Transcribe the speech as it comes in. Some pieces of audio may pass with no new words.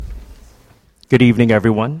Good evening,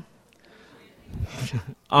 everyone.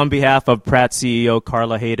 On behalf of Pratt CEO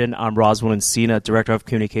Carla Hayden, I'm Roswell Encina, Director of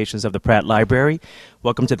Communications of the Pratt Library.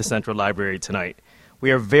 Welcome to the Central Library tonight.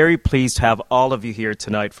 We are very pleased to have all of you here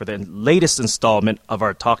tonight for the latest installment of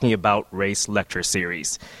our Talking About Race lecture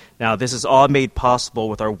series. Now, this is all made possible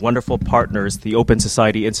with our wonderful partners, the Open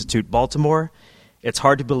Society Institute Baltimore. It's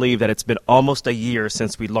hard to believe that it's been almost a year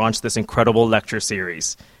since we launched this incredible lecture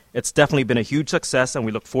series. It's definitely been a huge success, and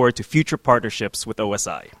we look forward to future partnerships with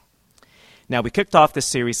OSI. Now, we kicked off this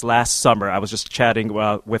series last summer. I was just chatting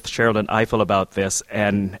with Sherilyn Eiffel about this,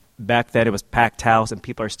 and back then it was packed house, and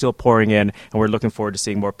people are still pouring in, and we're looking forward to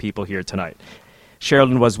seeing more people here tonight.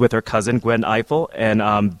 Sherilyn was with her cousin, Gwen Eiffel,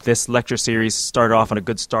 and this lecture series started off on a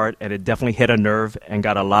good start, and it definitely hit a nerve and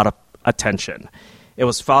got a lot of attention. It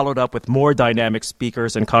was followed up with more dynamic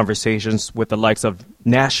speakers and conversations with the likes of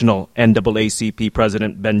National NAACP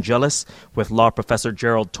President Ben Jealous, with law professor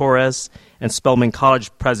Gerald Torres, and Spelman College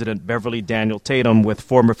President Beverly Daniel Tatum, with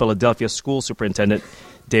former Philadelphia School Superintendent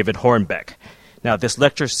David Hornbeck. Now, this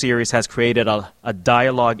lecture series has created a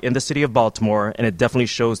dialogue in the city of Baltimore, and it definitely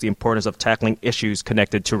shows the importance of tackling issues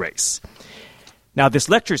connected to race. Now, this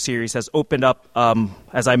lecture series has opened up,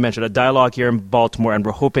 as I mentioned, a dialogue here in Baltimore, and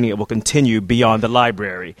we're hoping it will continue beyond the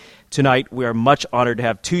library. Tonight, we are much honored to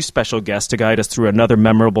have two special guests to guide us through another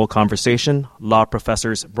memorable conversation, law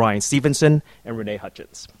professors Brian Stevenson and Renee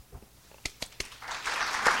Hutchins.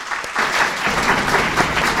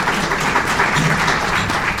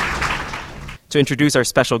 To introduce our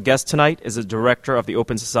special guest tonight is the director of the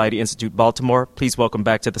Open Society Institute Baltimore. Please welcome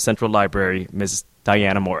back to the Central Library, Ms.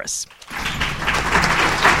 Diana Morris.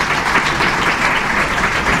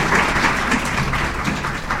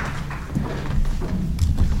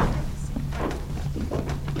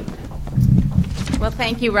 Well,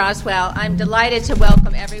 thank you, Roswell. I'm delighted to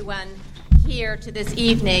welcome everyone here to this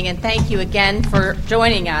evening, and thank you again for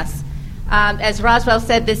joining us. As Roswell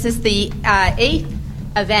said, this is the eighth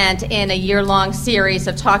event in a year-long series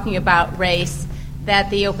of talking about race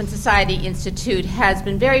that the Open Society Institute has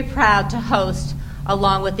been very proud to host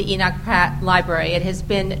along with the Enoch Pratt Library. It has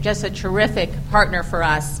been just a terrific partner for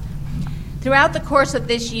us. Throughout the course of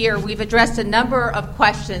this year, we've addressed a number of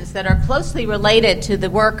questions that are closely related to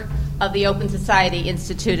the work of the Open Society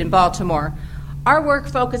Institute in Baltimore. Our work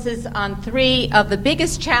focuses on three of the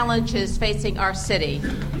biggest challenges facing our city: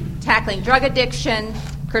 tackling drug addiction,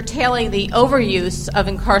 curtailing the overuse of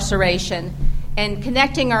incarceration, and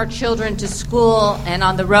connecting our children to school and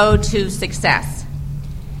on the road to success.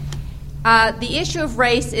 The issue of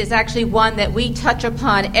race is actually one that we touch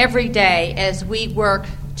upon every day as we work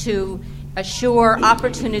to assure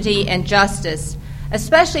opportunity and justice,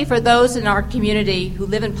 especially for those in our community who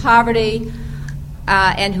live in poverty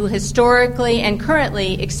and who historically and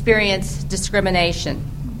currently experience discrimination.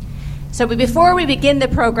 So before we begin the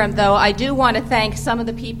program, though, I do want to thank some of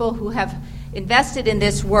the people who have invested in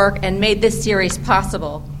this work and made this series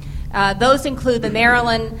possible. Those include the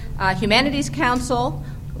Maryland Humanities Council,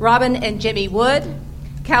 Robin and Jimmy Wood,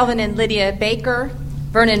 Calvin and Lydia Baker,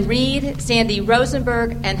 Vernon Reed, Sandy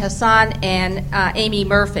Rosenberg, and Hassan and Amy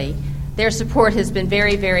Murphy. Their support has been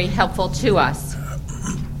very, very helpful to us.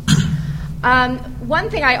 One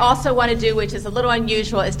thing I also want to do, which is a little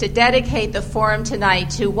unusual, is to dedicate the forum tonight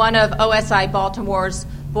to one of OSI Baltimore's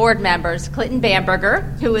board members, Clinton Bamberger,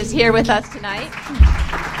 who is here with us tonight.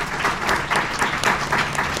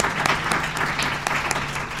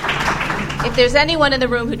 If there's anyone in the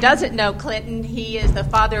room who doesn't know Clinton, he is the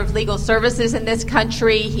father of legal services in this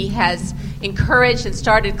country. He has encouraged and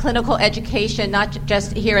started clinical education, not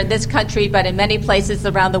just here in this country, but in many places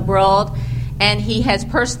around the world. And he has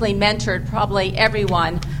personally mentored probably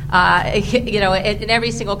everyone. In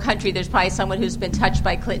every single country, there's probably someone who's been touched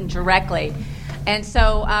by Clinton directly. And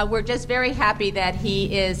so we're just very happy that he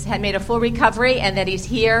had made a full recovery and that he's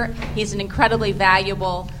here. He's an incredibly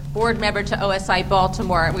valuable board member to OSI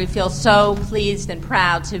Baltimore. We feel so pleased and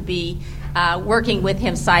proud to be working with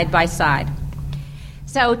him side by side.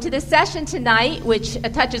 So to the session tonight, which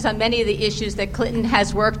touches on many of the issues that Clinton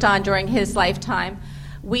has worked on during his lifetime,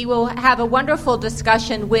 we will have a wonderful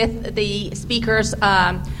discussion with the speakers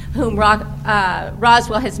whom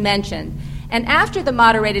Roswell has mentioned. And after the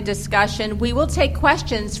moderated discussion, we will take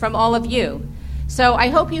questions from all of you. So I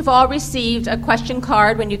hope you've all received a question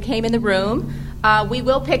card when you came in the room. We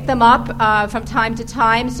will pick them up from time to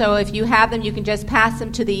time, so if you have them, you can just pass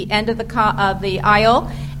them to the end of the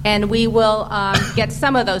aisle, and we will get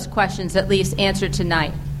some of those questions at least answered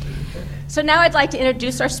tonight. So now I'd like to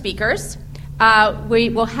introduce our speakers. We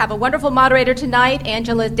will have a wonderful moderator tonight,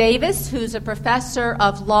 Angela Davis, who's a professor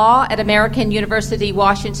of law at American University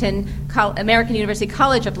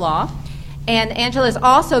College of Law. And Angela has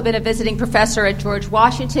also been a visiting professor at George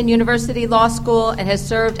Washington University Law School and has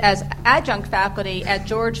served as adjunct faculty at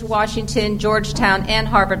George Washington, Georgetown, and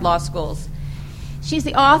Harvard Law Schools. She's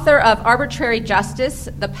the author of Arbitrary Justice,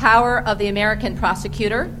 The Power of the American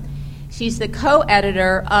Prosecutor. She's the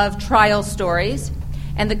co-editor of Trial Stories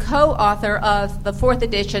and the co-author of the 4th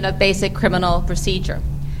edition of Basic Criminal Procedure.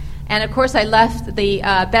 And, of course, I left the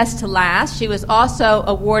best to last. She was also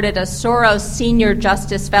awarded a Soros Senior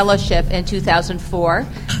Justice Fellowship in 2004.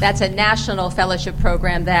 That's a national fellowship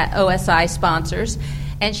program that OSI sponsors.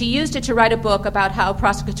 And she used it to write a book about how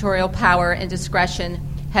prosecutorial power and discretion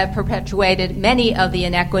have perpetuated many of the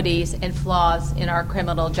inequities and flaws in our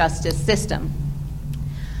criminal justice system.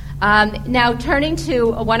 Now, turning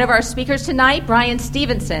to one of our speakers tonight, Bryan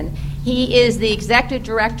Stevenson. He is the executive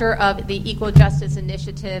director of the Equal Justice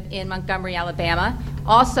Initiative in Montgomery, Alabama.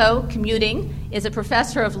 Also commuting is a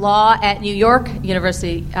professor of law at New York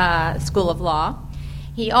University School of Law.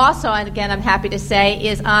 He also, and again I'm happy to say,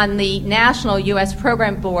 is on the National U.S.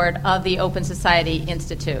 Program Board of the Open Society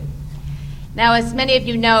Institute. Now, as many of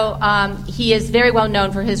you know, he is very well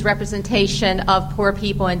known for his representation of poor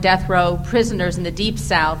people and death row prisoners in the Deep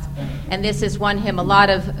South, and this has won him a lot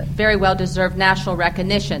of very well-deserved national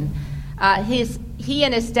recognition. He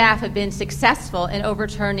and his staff have been successful in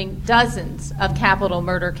overturning dozens of capital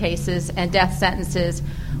murder cases and death sentences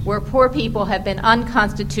where poor people have been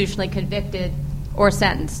unconstitutionally convicted or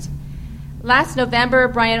sentenced. Last November,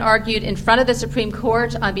 Bryan argued in front of the Supreme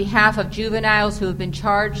Court on behalf of juveniles who have been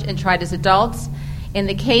charged and tried as adults. In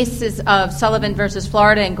the cases of Sullivan versus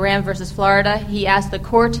Florida and Graham versus Florida, he asked the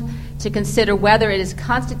court to consider whether it is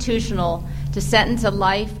constitutional to sentence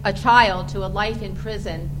a child to a life in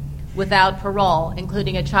prison without parole,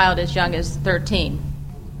 including a child as young as 13.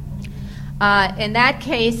 In that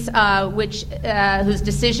case, whose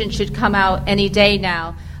decision should come out any day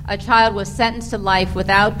now, a child was sentenced to life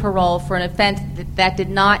without parole for an offense that did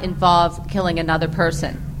not involve killing another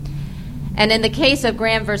person. And in the case of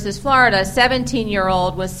Graham versus Florida, a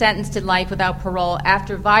 17-year-old was sentenced to life without parole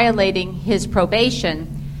after violating his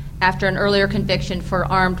probation after an earlier conviction for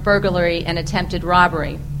armed burglary and attempted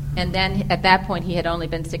robbery. And then at that point he had only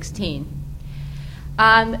been 16.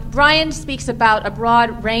 Bryan speaks about a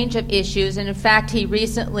broad range of issues, and in fact he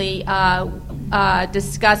recently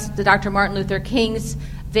discussed Dr. Martin Luther King's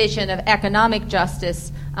vision of economic justice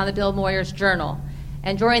on the Bill Moyers Journal.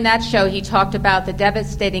 And during that show he talked about the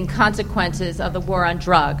devastating consequences of the war on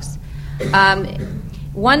drugs.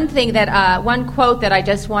 One quote that I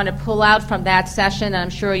just want to pull out from that session, and I'm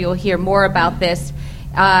sure you'll hear more about this,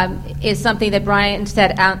 is something that Bryan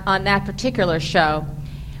said on that particular show.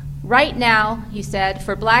 Right now, he said,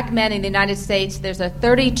 for black men in the United States, there's a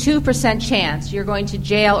 32% chance you're going to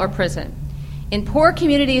jail or prison. In poor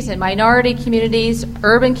communities and minority communities,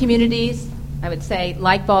 urban communities, I would say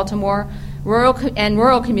like Baltimore,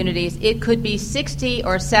 rural communities, it could be 60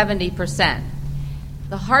 or 70%.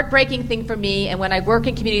 The heartbreaking thing for me, and when I work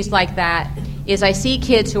in communities like that, is I see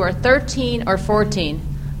kids who are 13 or 14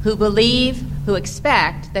 who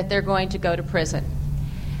expect that they're going to go to prison.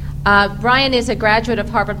 Bryan is a graduate of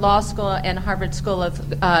Harvard Law School and Harvard School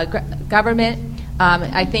of Government.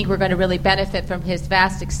 I think we're going to really benefit from his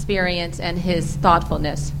vast experience and his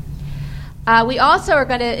thoughtfulness. We also are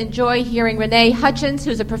going to enjoy hearing Renee Hutchins,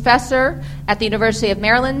 who's a professor at the University of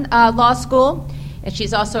Maryland Law School, and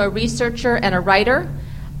she's also a researcher and a writer.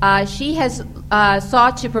 She has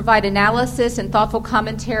sought to provide analysis and thoughtful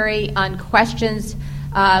commentary on questions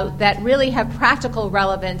that really have practical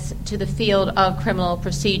relevance to the field of criminal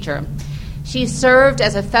procedure. She served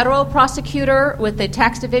as a federal prosecutor with the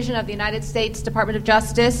Tax Division of the United States Department of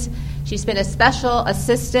Justice. She's been a special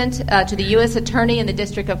assistant to the U.S. Attorney in the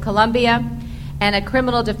District of Columbia and a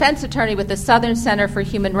criminal defense attorney with the Southern Center for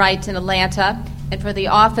Human Rights in Atlanta and for the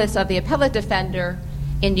Office of the Appellate Defender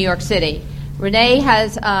in New York City. Renee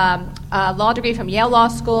has a law degree from Yale Law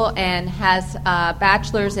School and has a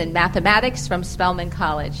bachelor's in mathematics from Spelman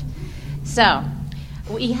College. So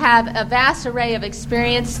we have a vast array of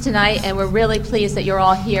experience tonight, and we're really pleased that you're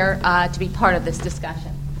all here to be part of this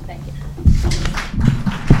discussion. Thank you.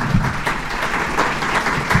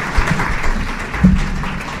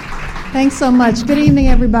 Thanks so much. Good evening,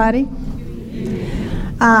 everybody.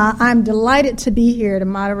 I'm delighted to be here to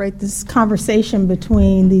moderate this conversation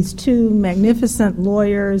between these two magnificent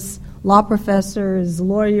lawyers, law professors,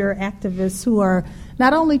 lawyer activists who are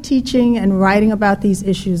not only teaching and writing about these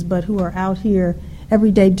issues, but who are out here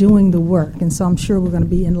every day doing the work. And so I'm sure we're going to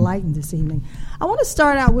be enlightened this evening. I want to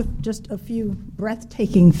start out with just a few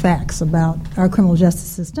breathtaking facts about our criminal justice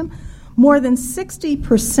system. More than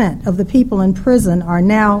 60% of the people in prison are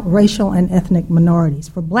now racial and ethnic minorities.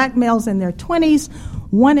 For black males in their 20s,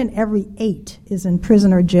 1 in every 8 is in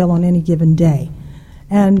prison or jail on any given day.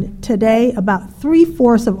 And today, about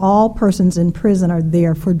 3/4 of all persons in prison are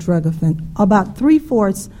there for drug offenses. About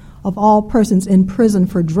 3/4 of all persons in prison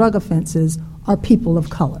for drug offenses are people of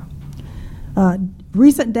color.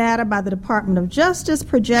 Recent data by the Department of Justice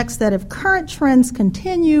projects that if current trends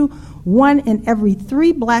continue, 1 in every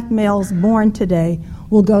 3 black males born today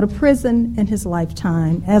will go to prison in his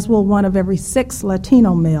lifetime, as will 1 of every 6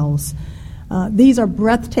 Latino males. These are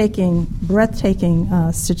breathtaking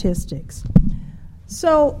statistics.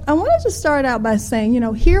 So I wanted to start out by saying,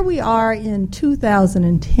 here we are in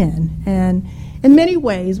 2010, and in many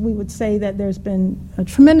ways we would say that there's been a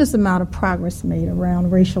tremendous amount of progress made around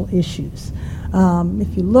racial issues.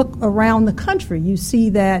 If you look around the country, you see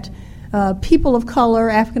that people of color,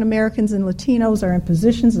 African Americans and Latinos, are in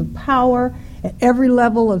positions of power at every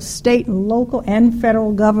level of state and local and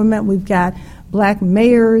federal government. We've got black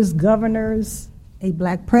mayors, governors, a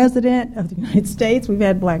black president of the United States. We've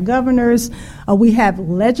had black governors. We have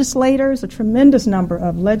legislators, a tremendous number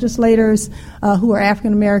of legislators who are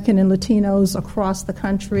African American and Latinos across the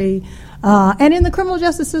country. And in the criminal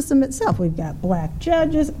justice system itself, we've got black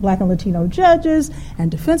judges, black and Latino judges,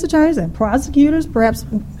 and defense attorneys and prosecutors. Perhaps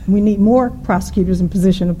we need more prosecutors in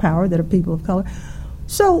position of power that are people of color.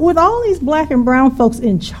 So with all these black and brown folks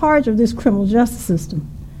in charge of this criminal justice system,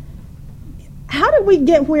 how did we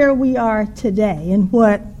get where we are today in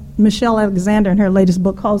what Michelle Alexander in her latest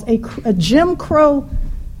book calls a Jim Crow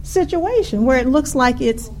situation, where it looks like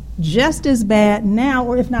it's just as bad now,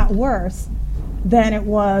 or if not worse, than it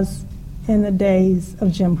was in the days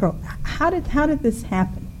of Jim Crow? How did this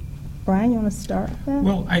happen? Brian, you want to start with that?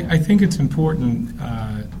 Well, I think it's important,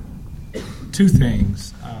 2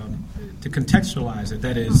 things, to contextualize it.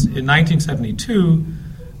 That is, in 1972,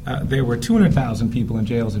 there were 200,000 people in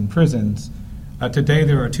jails and prisons. Today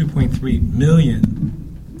there are 2.3 million.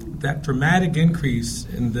 That dramatic increase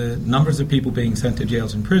in the numbers of people being sent to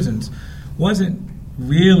jails and prisons wasn't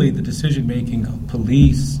really the decision-making of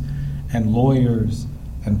police and lawyers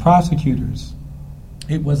and prosecutors.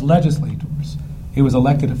 It was legislators. It was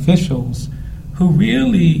elected officials who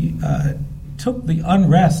really took the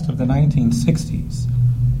unrest of the 1960s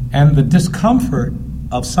and the discomfort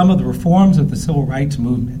of some of the reforms of the civil rights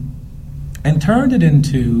movement and turned it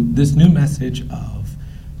into this new message of,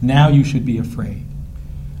 now you should be afraid.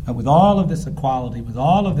 With all of this equality, with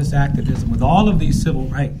all of this activism, with all of these civil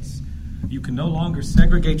rights, you can no longer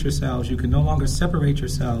segregate yourselves, you can no longer separate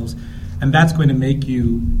yourselves, and that's going to make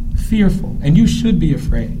you fearful. And you should be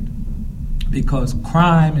afraid, because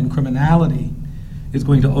crime and criminality is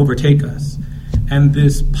going to overtake us. And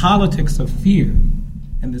this politics of fear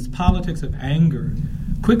and this politics of anger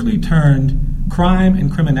quickly turned crime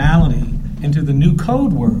and criminality into the new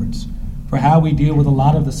code words for how we deal with a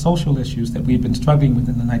lot of the social issues that we've been struggling with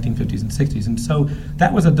in the 1950s and 60s. And so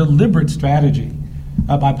that was a deliberate strategy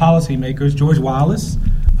by policymakers. George Wallace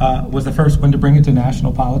was the first one to bring it to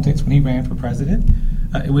national politics when he ran for president.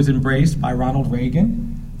 It was embraced by Ronald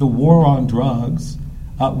Reagan. The war on drugs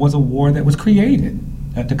was a war that was created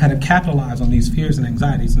to kind of capitalize on these fears and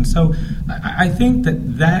anxieties. And so I think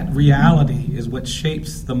that reality is what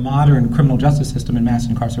shapes the modern criminal justice system and mass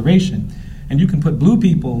incarceration. And you can put blue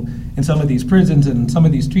people in some of these prisons and some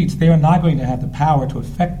of these streets. They are not going to have the power to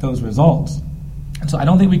affect those results. And so I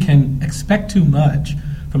don't think we can expect too much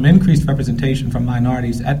from increased representation from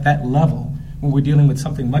minorities at that level when we're dealing with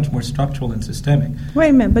something much more structural and systemic. Wait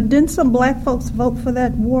a minute, but didn't some black folks vote for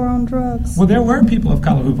that war on drugs? Well, there were people of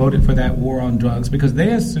color who voted for that war on drugs because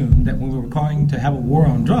they assumed that when we were going to have a war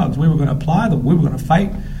on drugs, we were going to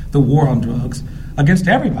fight the war on drugs against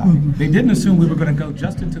everybody. Mm-hmm. They didn't assume we were going to go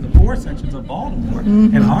just into the poor sections of Baltimore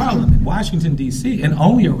and Harlem and Washington, D.C. and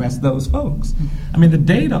only arrest those folks. I mean, the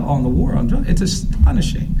data on the war on drugs, it's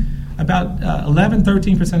astonishing. About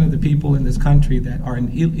 13% of the people in this country that are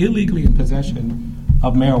illegally in possession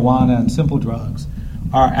of marijuana and simple drugs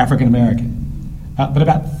are African American. But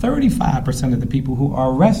about 35% of the people who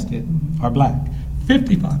are arrested are black.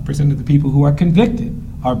 55% of the people who are convicted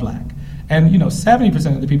are black. And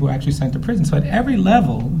 70% of the people are actually sent to prison. So at every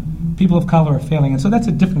level, people of color are failing, and so that's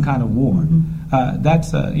a different kind of war.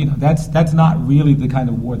 That's not really the kind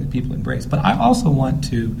of war that people embrace. But I also want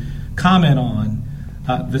to comment on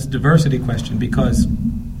this diversity question because,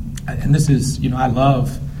 and this is, I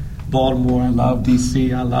love Baltimore, I love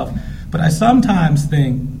D.C., but I sometimes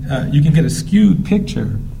think you can get a skewed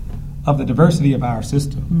picture of the diversity of our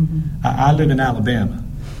system. I live in Alabama.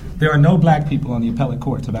 there are no black people on the appellate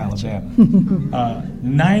courts of Alabama.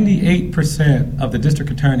 98% of the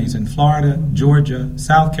district attorneys in Florida, Georgia,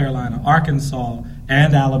 South Carolina, Arkansas,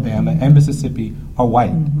 and Alabama and Mississippi are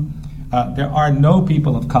white. There are no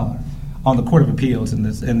people of color on the Court of Appeals in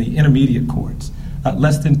the intermediate courts.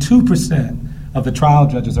 Less than 2% of the trial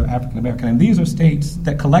judges are African American, and these are states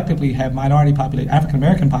that collectively have minority African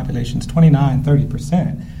American populations 29-30%.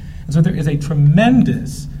 And so there is a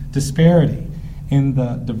tremendous disparity in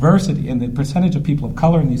the diversity, in the percentage of people of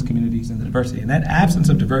color in these communities and the diversity. And that absence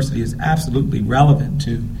of diversity is absolutely relevant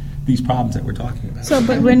to these problems that we're talking about. So,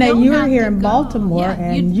 but Renee, you're here in Baltimore,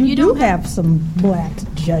 and you do have some black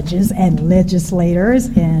judges and legislators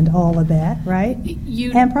and all of that, right?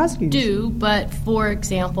 And prosecutors. Do, but for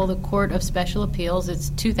example, the Court of Special Appeals, it's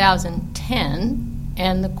 2010,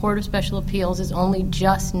 and the Court of Special Appeals is only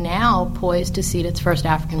just now poised to seat its first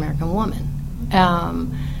African American woman.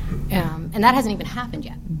 And that hasn't even happened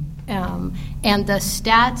yet. And the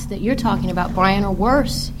stats that you're talking about, Brian, are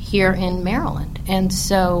worse here in Maryland. And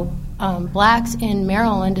so blacks in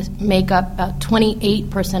Maryland make up about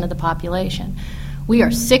 28% of the population. We are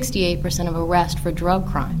 68% of arrest for drug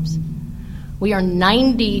crimes. We are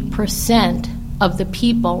 90% of the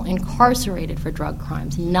people incarcerated for drug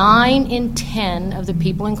crimes. 9 in 10 of the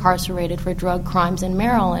people incarcerated for drug crimes in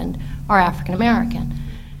Maryland are African American.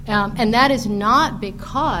 And that is not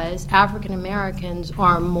because African Americans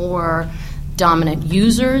are more dominant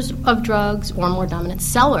users of drugs or more dominant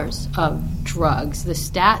sellers of drugs. The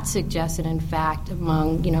stats suggest that, in fact,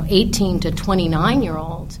 among 18 to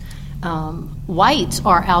 29-year-olds, whites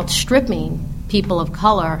are outstripping people of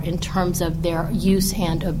color in terms of their use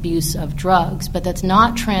and abuse of drugs. But that's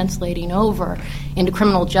not translating over into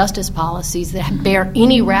criminal justice policies that bear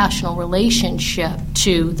any rational relationship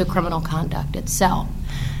to the criminal conduct itself.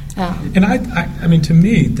 And I mean, to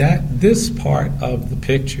me, that this part of the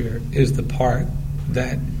picture is the part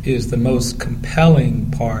that is the most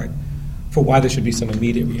compelling part for why there should be some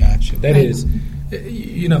immediate reaction. That is,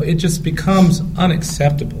 it just becomes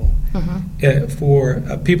unacceptable for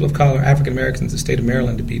people of color, African Americans in the state of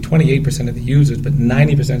Maryland, to be 28% of the users, but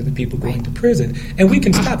 90% of the people going to prison. And we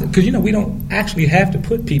can stop it, because, we don't actually have to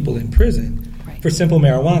put people in prison for simple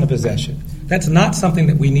marijuana possession. That's not something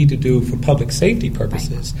that we need to do for public safety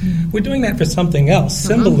purposes. We're doing that for something else,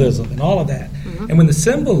 symbolism and all of that. And when the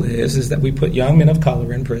symbol is that we put young men of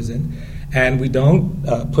color in prison and we don't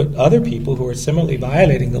put other people who are similarly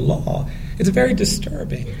violating the law, it's very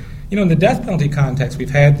disturbing. In the death penalty context, we've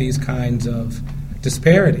had these kinds of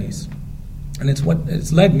disparities. And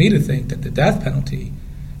it's led me to think that the death penalty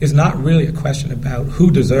is not really a question about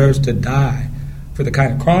who deserves to die for the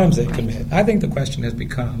kind of crimes they commit. I think the question has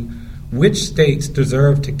become, which states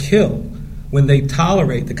deserve to kill when they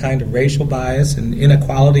tolerate the kind of racial bias and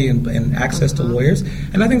inequality and access to lawyers?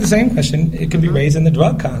 And I think the same question, it can be raised in the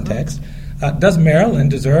drug context. Does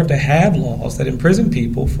Maryland deserve to have laws that imprison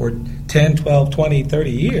people for 10, 12, 20,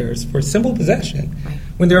 30 years for simple possession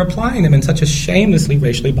when they're applying them in such a shamelessly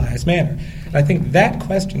racially biased manner? And I think that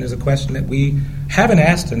question is a question that we haven't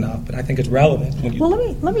asked enough, but I think it's relevant. Well,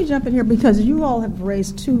 let me jump in here, because you all have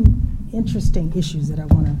raised two interesting issues that I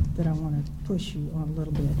want to push you on a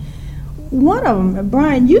little bit. One of them,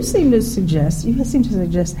 Brian, you seem to suggest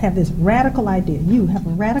have this radical idea. You have a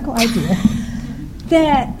radical idea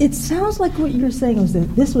that it sounds like what you're saying was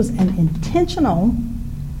that this was an intentional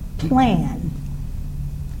plan.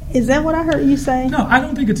 Is that what I heard you say? No, I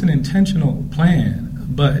don't think it's an intentional plan.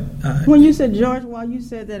 But when you said George, you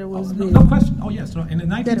said that it was no question. Oh yes, in the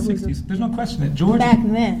 1960s, there's no question that George back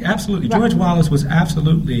then. Absolutely, George Wallace was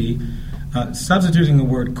absolutely substituting the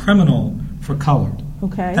word criminal for colored.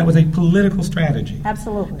 Okay, that was a political strategy.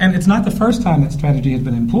 Absolutely, and it's not the first time that strategy has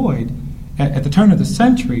been employed. At the turn of the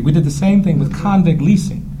century, we did the same thing with convict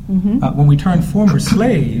leasing, when we turned former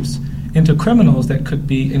slaves into criminals that could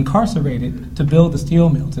be incarcerated to build the steel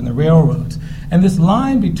mills and the railroads. And this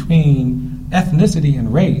line between ethnicity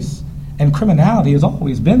and race and criminality has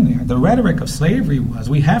always been there. The rhetoric of slavery was,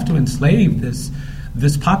 we have to enslave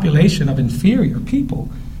this population of inferior people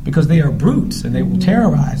because they are brutes and they will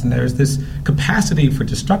terrorize, and there's this capacity for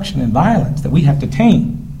destruction and violence that we have to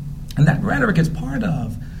tame. And that rhetoric is part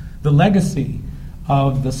of the legacy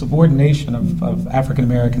of the subordination of African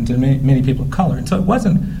Americans and many people of color. And so it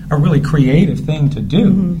wasn't a really creative thing to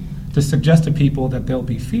do to suggest to people that there'll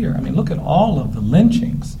be fear. I mean, look at all of the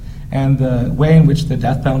lynchings and the way in which the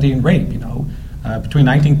death penalty and rape, between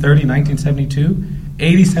 1930 and 1972,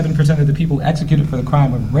 87% of the people executed for the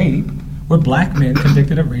crime of rape were black men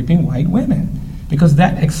convicted of raping white women, because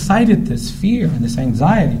that excited this fear and this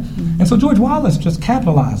anxiety. And so George Wallace just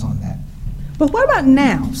capitalized on that. But what about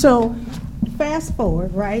now? So fast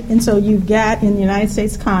forward, right? And so you've got in the United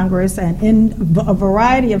States Congress and in a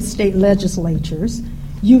variety of state legislatures,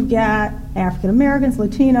 you've got African Americans,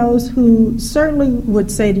 Latinos, who certainly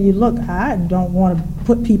would say to you, look, I don't want to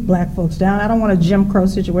put black folks down. I don't want a Jim Crow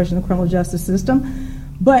situation in the criminal justice system.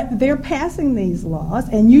 But they're passing these laws.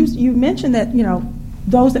 And you mentioned that,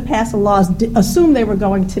 those that pass the laws assume they were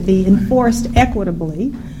going to be enforced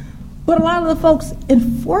equitably. But a lot of the folks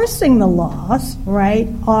enforcing the laws, right,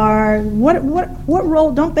 are what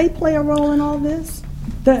role don't they play a role in all this?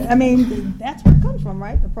 That's where it comes from,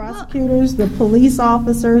 right? The prosecutors, the police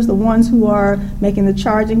officers, the ones who are making the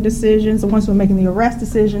charging decisions, the ones who are making the arrest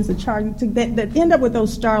decisions, the charging that end up with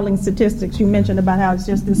those startling statistics you mentioned about how it's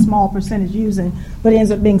just this small percentage using, but it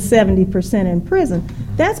ends up being 70% in prison.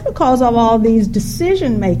 That's because of all these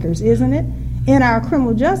decision makers, isn't it, in our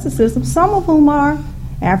criminal justice system, some of whom are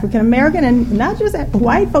African American and not just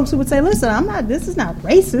white folks who would say, listen, this is not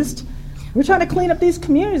racist. We're trying to clean up these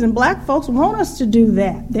communities, and black folks want us to do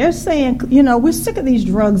that. They're saying, we're sick of these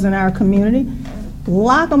drugs in our community.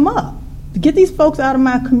 Lock them up. Get these folks out of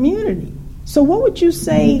my community. So what would you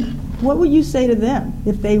say to them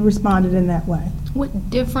if they responded in that way?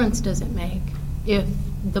 What difference does it make if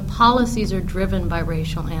the policies are driven by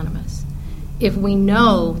racial animus? If we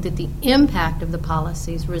know that the impact of the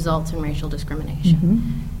policies results in racial discrimination. Mm-hmm.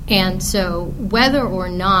 And so whether or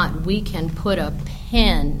not we can put a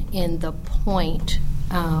pin in the point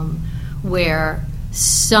where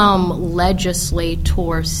some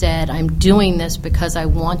legislator said, I'm doing this because I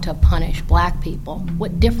want to punish black people,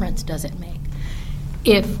 what difference does it make?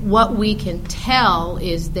 If what we can tell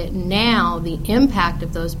is that now the impact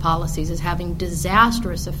of those policies is having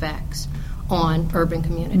disastrous effects on urban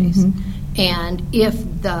communities, mm-hmm. and if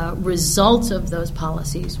the results of those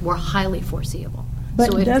policies were highly foreseeable.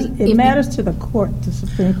 But so it matters to the court, the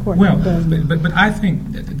Supreme Court. Well, but I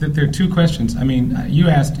think that there are two questions. You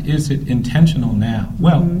asked, is it intentional now?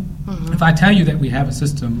 Well, mm-hmm. if I tell you that we have a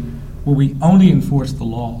system where we only enforce the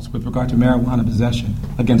laws with regard to marijuana possession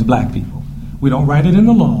against black people, we don't write it in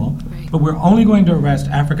the law, right. But we're only going to arrest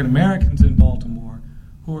African Americans in Baltimore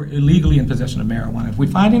who are illegally in possession of marijuana. If we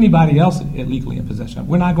find anybody else illegally in possession,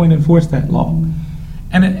 we're not going to enforce that law. Mm-hmm.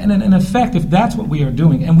 And in effect, if that's what we are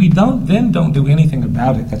doing, and we don't do anything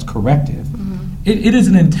about it that's corrective, mm-hmm. it is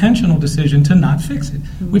an intentional decision to not fix it.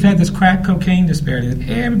 Mm-hmm. We've had this crack cocaine disparity that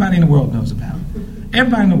everybody in the world knows about.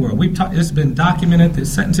 Everybody in the world. It's been documented. The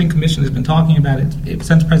Sentencing Commission has been talking about it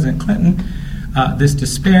since President Clinton. This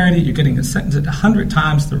disparity, you're getting a sentence at 100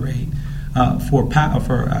 times the rate for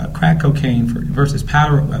crack cocaine versus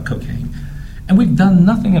powder cocaine. And we've done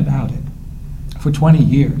nothing about it for 20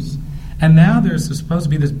 years. And now there's supposed to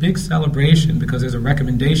be this big celebration because there's a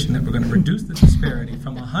recommendation that we're going to reduce the disparity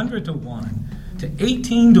from 100 to 1 to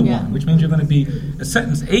 18 to 1, which means you're going to be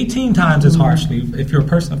sentenced 18 times as harshly if you're a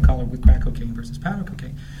person of color with crack cocaine versus powder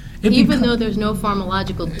cocaine. Even though there's no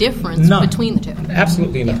pharmacological difference between the two.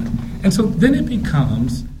 Absolutely not. And so then it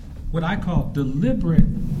becomes what I call deliberate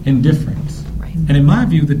indifference. Right. And in my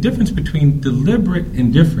view, the difference between deliberate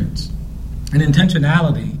indifference and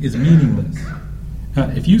intentionality is meaningless.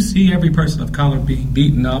 If you see every person of color being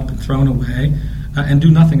beaten up and thrown away and do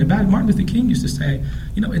nothing about it, Martin Luther King used to say,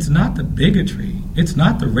 it's not the bigotry, it's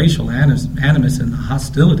not the racial animus and the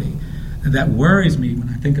hostility that worries me when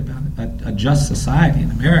I think about a just society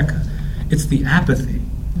in America. It's the apathy.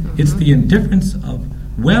 Mm-hmm. It's the indifference of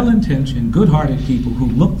well-intentioned, good-hearted people who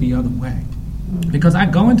look the other way. Because I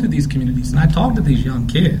go into these communities and I talk to these young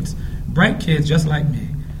kids, bright kids just like me.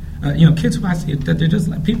 Kids who I see, they're just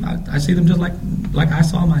like people. I see them just like I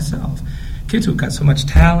saw myself. Kids who've got so much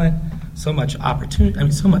talent, so much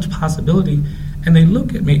opportunity, so much possibility, and they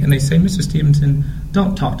look at me and they say, Mr. Stevenson,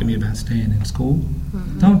 don't talk to me about staying in school.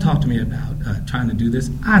 Mm-hmm. Don't talk to me about trying to do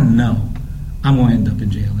this. I know I'm going to end up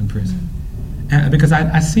in jail and prison. Because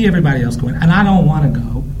I see everybody else going, and I don't want to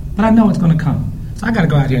go, but I know it's going to come. So I got to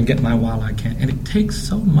go out here and get mine while I can. And it takes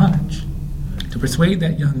so much to persuade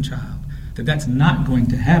that young child that that's not going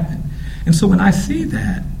to happen. And so when I see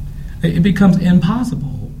that, it becomes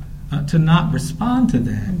impossible to not respond to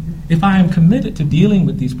that if I am committed to dealing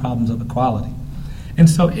with these problems of equality. And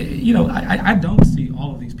so, I don't see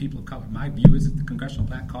all of these people of color. My view is that the Congressional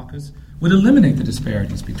Black Caucus would eliminate the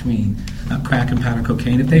disparities between crack and powder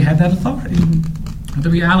cocaine if they had that authority. Mm-hmm. The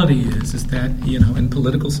reality is that, in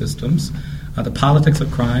political systems, the politics of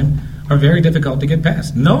crime are very difficult to get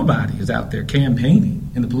past. Nobody is out there campaigning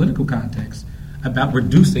in the political context about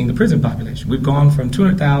reducing the prison population. We've gone from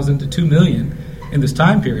 200,000 to 2 million in this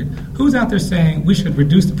time period. Who's out there saying we should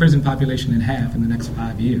reduce the prison population in half in the next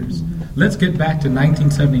 5 years? Let's get back to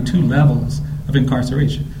 1972 levels of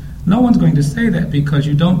incarceration. No one's going to say that because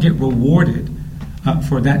you don't get rewarded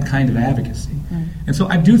for that kind of advocacy. Right. And so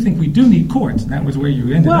I do think we do need courts, and that was where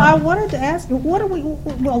you ended up. Well, I wanted to ask you,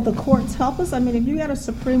 will the courts help us? I mean, if you got a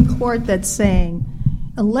Supreme Court that's saying,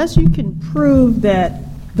 unless you can prove that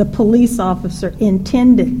the police officer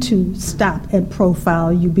intended to stop and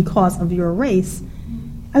profile you because of your race,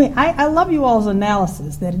 I mean, I love you all's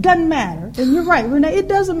analysis that it doesn't matter. And you're right, Renee, it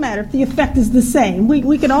doesn't matter if the effect is the same.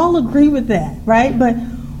 We can all agree with that, right? But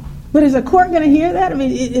is a court going to hear that? I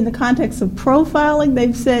mean, in the context of profiling,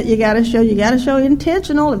 they've said you got to show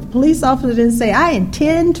intentional. If the police officer didn't say, I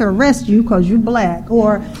intend to arrest you because you're black,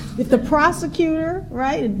 or if the prosecutor,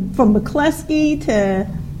 right, from McCleskey to,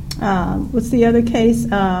 what's the other case,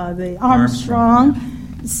 the Armstrong,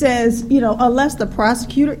 says, unless the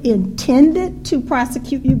prosecutor intended to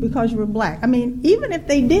prosecute you because you were black. I mean, even if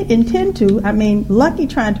they did intend to, lucky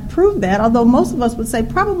trying to prove that, although most of us would say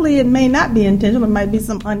probably it may not be intentional, it might be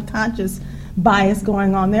some unconscious bias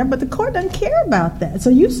going on there, but the court doesn't care about that.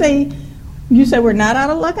 So you say we're not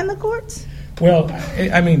out of luck in the courts? Well,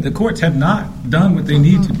 the courts have not done what they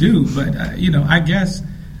need to do, but, I guess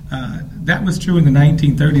that was true in the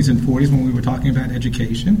 1930s and 40s when we were talking about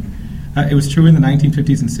education. It was true in the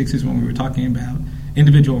 1950s and 60s when we were talking about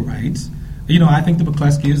individual rights. I think the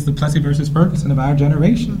McCleskey is the Plessy versus Ferguson of our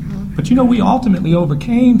generation. Mm-hmm. But we ultimately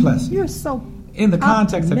overcame Plessy. You're so in the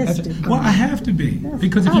context of education. Well, I have to be,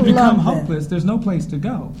 because if you become hopeless, there's no place to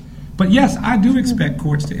go. But yes, I do expect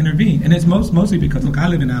courts to intervene, and it's mostly because, look, I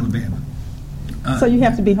live in Alabama. So you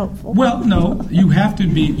have to be hopeful. Well, no, you have to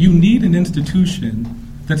be. You need an institution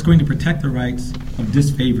that's going to protect the rights of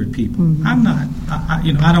disfavored people. Mm-hmm. I'm not,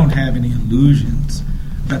 I don't have any illusions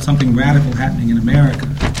about something radical happening in America.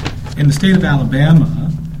 In the state of Alabama,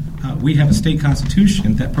 we have a state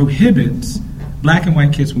constitution that prohibits black and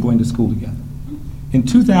white kids from going to school together. In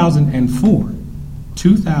 2004,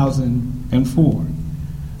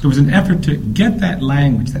 there was an effort to get that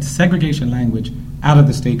language, that segregation language, out of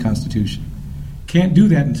the state constitution. Can't do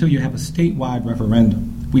that until you have a statewide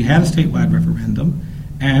referendum. We had a statewide referendum,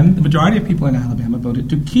 and the majority of people in Alabama voted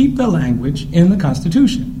to keep the language in the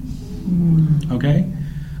Constitution. Okay?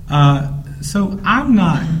 So I'm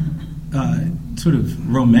not sort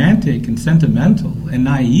of romantic and sentimental and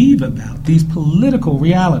naive about these political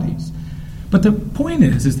realities. But the point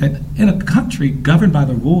is that in a country governed by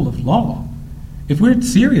the rule of law, if we're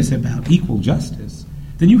serious about equal justice,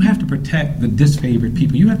 then you have to protect the disfavored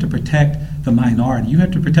people. You have to protect the minority. You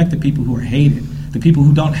have to protect the people who are hated, the people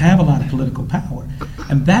who don't have a lot of political power.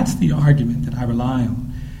 And that's the argument that I rely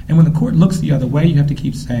on. And when the court looks the other way, you have to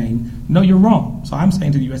keep saying, no, you're wrong. So I'm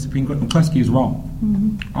saying to the U.S. Supreme Court, McCleskey is wrong.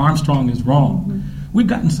 Mm-hmm. Armstrong is wrong. Mm-hmm. We've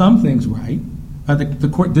gotten some things right. The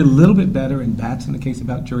court did a little bit better in Batts in the case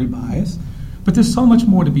about jury bias. But there's so much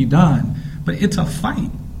more to be done. But it's a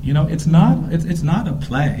fight. It's not a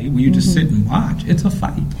play where you just sit and watch. It's a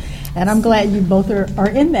fight. And I'm glad you both are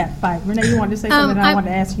in that fight. Renee, you wanted to say something, and I want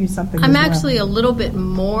to ask you something I'm actually a little bit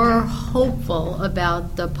more hopeful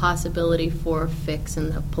about the possibility for a fix in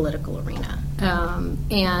the political arena. A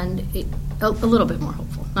little bit more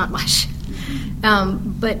hopeful, not much.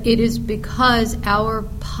 But it is because our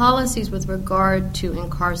policies with regard to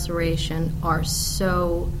incarceration are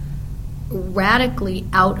so radically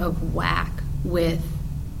out of whack with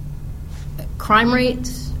crime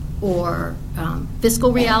rates or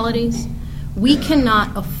fiscal realities. We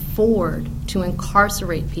cannot afford to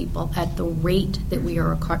incarcerate people at the rate that we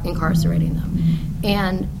are incarcerating them.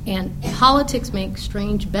 And politics make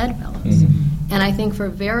strange bedfellows. And I think for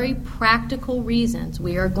very practical reasons,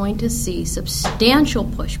 we are going to see substantial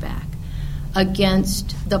pushback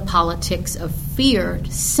against the politics of fear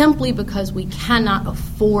simply because we cannot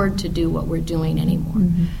afford to do what we're doing anymore.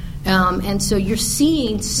 And so you're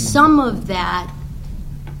seeing some of that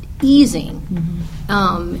easing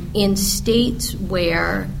in states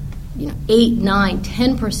where 8, 9,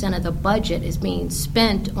 10% of the budget is being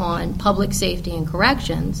spent on public safety and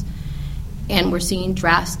corrections, and we're seeing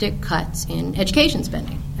drastic cuts in education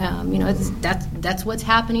spending. That's what's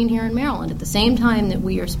happening here in Maryland. At the same time that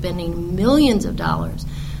we are spending millions of dollars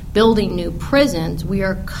building new prisons, we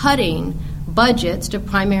are cutting budgets to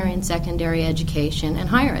primary and secondary education and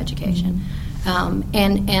higher education.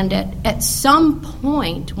 And at some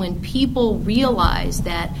point when people realize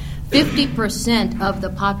that 50% of the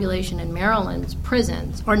population in Maryland's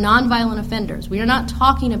prisons are nonviolent offenders, we are not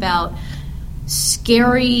talking about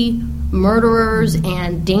scary murderers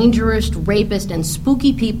and dangerous rapists and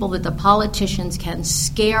spooky people that the politicians can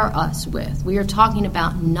scare us with. We are talking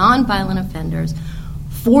about nonviolent offenders.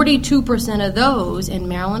 42% of those in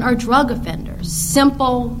Maryland are drug offenders,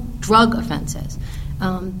 simple drug offenses.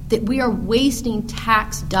 that we are wasting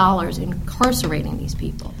tax dollars incarcerating these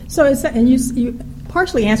people. So, and you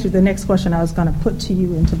partially answered the next question I was going to put to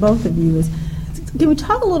you and to both of you is, can we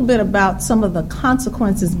talk a little bit about some of the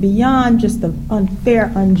consequences beyond just the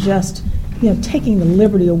unfair, unjust, taking the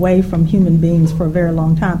liberty away from human beings for a very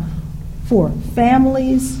long time, for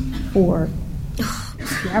families, for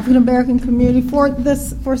the African American community,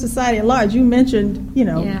 for society at large? You mentioned,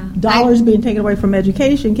 dollars being taken away from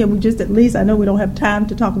education. Can we just at least, I know we don't have time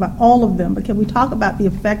to talk about all of them, but can we talk about the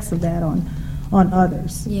effects of that on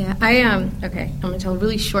others? Yeah, okay, I'm going to tell a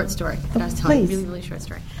really short story. I was telling a really, really short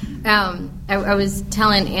story. I was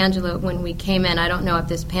telling Angela when we came in, I don't know if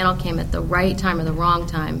this panel came at the right time or the wrong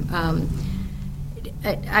time.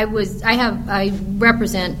 I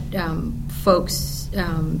represent folks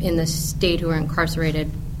in the state who are incarcerated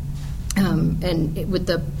and with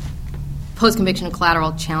the post-conviction and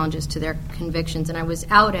collateral challenges to their convictions. And I was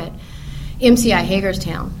out at MCI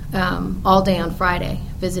Hagerstown all day on Friday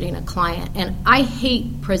visiting a client. And I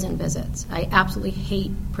hate prison visits. I absolutely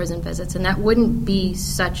hate prison visits. And that wouldn't be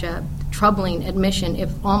such a troubling admission if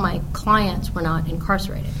all my clients were not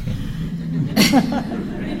incarcerated.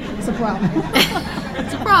 It's a problem.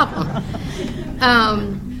 It's a problem.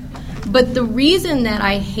 But the reason that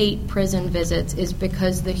I hate prison visits is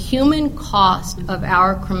because the human cost of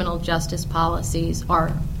our criminal justice policies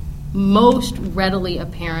are most readily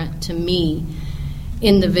apparent to me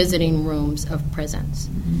in the visiting rooms of prisons.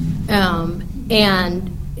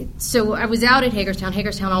 And so I was out at Hagerstown.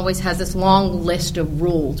 Hagerstown always has this long list of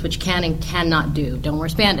rules which can and cannot do. Don't wear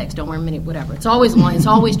spandex, don't wear mini, whatever. It's always long, it's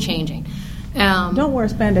always changing. Don't wear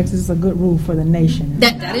spandex is a good rule for the nation.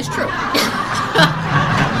 That is true.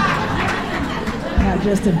 Not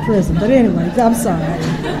just in prison, but anyway, I'm sorry.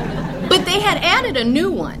 But they had added a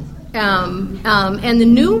new one. And the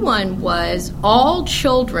new one was all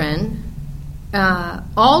children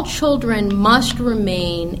must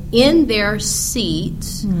remain in their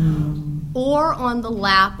seats or on the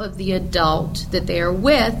lap of the adult that they are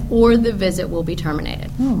with, or the visit will be terminated.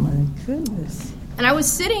 Oh, my goodness. And I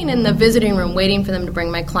was sitting in the visiting room waiting for them to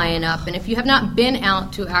bring my client up. And if you have not been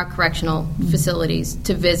out to our correctional facilities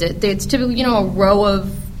to visit, it's typically, a row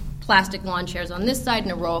of plastic lawn chairs on this side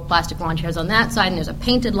and a row of plastic lawn chairs on that side, and there's a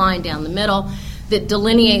painted line down the middle that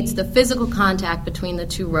delineates the physical contact between the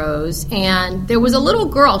two rows. And there was a little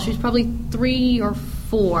girl, she was probably 3 or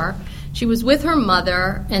 4. She was with her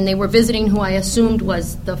mother, and they were visiting who I assumed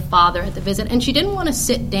was the father at the visit, and she didn't want to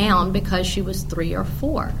sit down because she was 3 or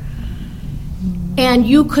 4. And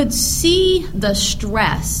you could see the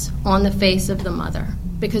stress on the face of the mother,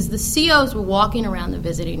 because the COs were walking around the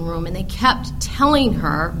visiting room and they kept telling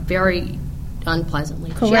her very unpleasantly,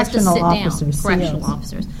 she has to sit down. Correctional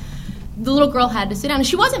officers. The little girl had to sit down, and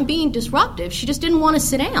she wasn't being disruptive, she just didn't want to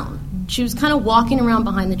sit down. She was kind of walking around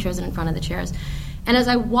behind the chairs and in front of the chairs. And as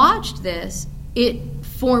I watched this, it,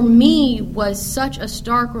 for me, was such a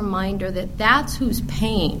stark reminder that that's who's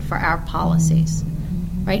paying for our policies,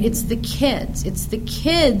 right? It's the kids. It's the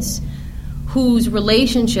kids whose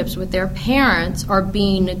relationships with their parents are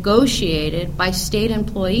being negotiated by state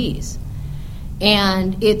employees.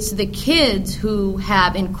 And it's the kids who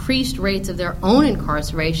have increased rates of their own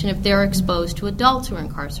incarceration if they're exposed to adults who are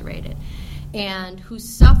incarcerated, and who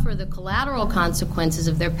suffer the collateral consequences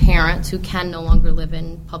of their parents who can no longer live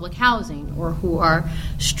in public housing, or who are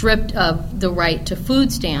stripped of the right to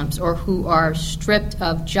food stamps, or who are stripped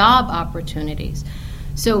of job opportunities.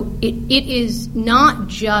 So it is not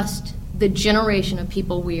just the generation of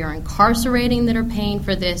people we are incarcerating that are paying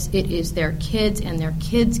for this, it is their kids and their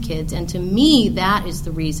kids' kids. And to me, that is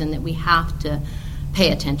the reason that we have to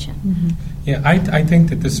pay attention. Mm-hmm. Yeah, I think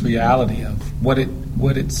that this reality of what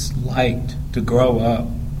it's like to grow up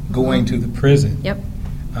going to the prison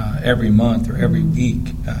every month or every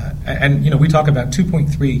week. And we talk about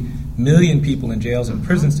 2.3 million people in jails and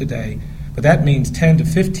prisons today, but that means 10 to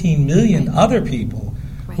 15 million other people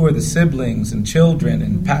who are the siblings and children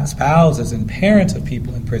and spouses and parents of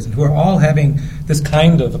people in prison, who are all having this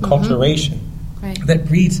kind of acculturation that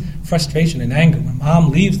breeds frustration and anger. When mom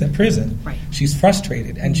leaves the prison, she's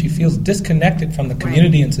frustrated and she feels disconnected from the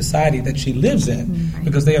community and society that she lives in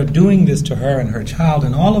because they are doing this to her and her child.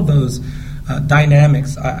 And all of those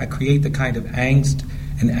dynamics create the kind of angst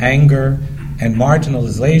and anger and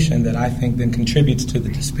marginalization that I think then contributes to the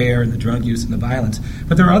despair and the drug use and the violence.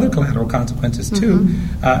 But there are other collateral consequences, too.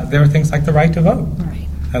 There are things like the right to vote.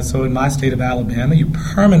 So in my state of Alabama, you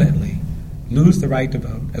permanently lose the right to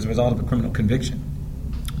vote as a result of a criminal conviction.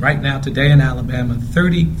 Right now, today in Alabama,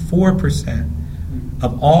 34%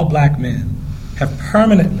 of all black men have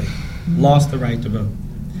permanently lost the right to vote.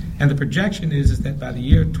 And the projection is that by the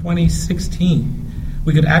year 2016,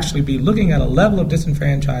 we could actually be looking at a level of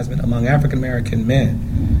disenfranchisement among African American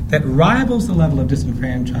men that rivals the level of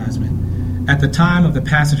disenfranchisement at the time of the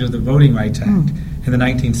passage of the Voting Rights Act in the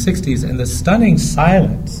 1960s, and the stunning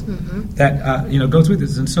silence that goes with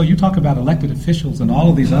this. And so you talk about elected officials and all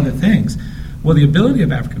of these other things. Well, the ability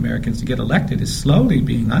of African Americans to get elected is slowly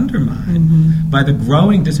being undermined by the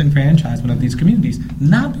growing disenfranchisement of these communities,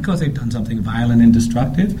 not because they've done something violent and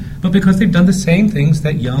destructive, but because they've done the same things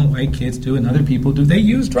that young white kids do and other people do. They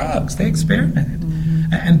use drugs. They experimented.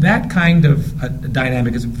 And that kind of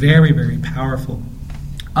dynamic is very, very powerful.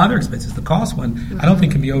 Other expenses, the cost one, I don't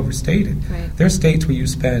think can be overstated. Right. There are states where you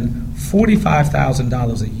spend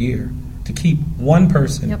 $45,000 a year to keep one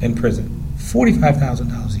person in prison.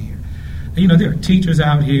 $45,000 a year. There are teachers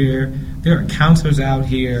out here, there are counselors out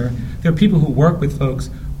here, there are people who work with folks.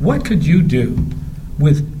 What could you do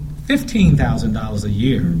with $15,000 a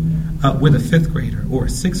year with a fifth grader or a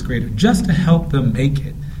sixth grader just to help them make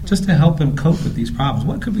it, just to help them cope with these problems?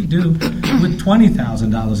 What could we do with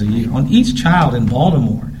 $20,000 a year on each child in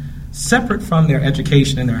Baltimore, separate from their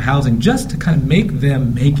education and their housing, just to kind of make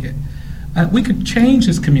them make it? We could change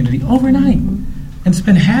this community overnight and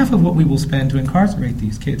spend half of what we will spend to incarcerate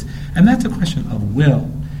these kids. And that's a question of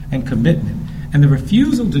will and commitment. And the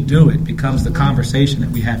refusal to do it becomes the conversation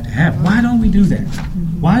that we have to have. Why don't we do that?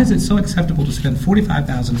 Why is it so acceptable to spend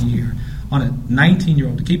 $45,000 a year on a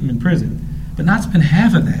 19-year-old to keep him in prison, but not spend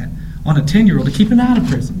half of that on a 10-year-old to keep him out of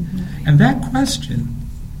prison? And that question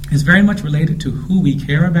is very much related to who we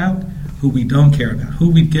care about, who we don't care about,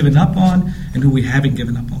 who we've given up on, and who we haven't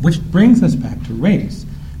given up on, which brings us back to race,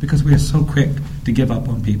 because we are so quick to give up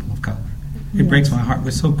on people of color. It breaks my heart. We're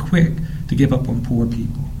so quick to give up on poor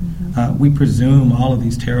people. We presume all of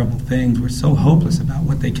these terrible things. We're so hopeless about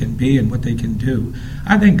what they can be and what they can do.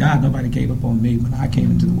 I thank God nobody gave up on me when I came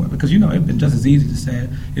into the world, because it'd been just as easy to say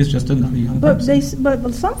it's just another young person.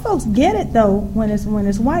 But some folks get it though when it's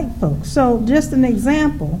white folks. So just an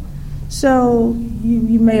example. So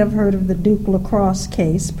you may have heard of the Duke Lacrosse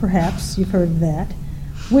case. Perhaps you've heard of that,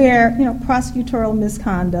 where prosecutorial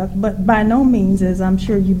misconduct, but by no means, as I'm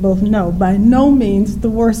sure you both know, by no means the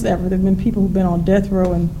worst ever. There have been people who've been on death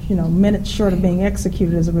row and minutes short of being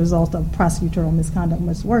executed as a result of prosecutorial misconduct,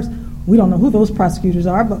 much worse. We don't know who those prosecutors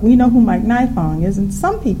are, but we know who Mike Nifong is, and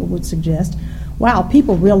some people would suggest, wow,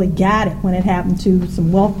 people really got it when it happened to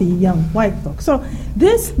some wealthy young white folks. So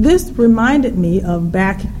this reminded me of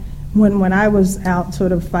back when I was out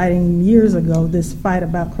sort of fighting years ago, this fight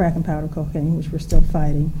about crack and powder cocaine, which we're still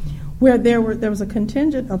fighting, where there was a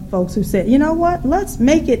contingent of folks who said, you know what, let's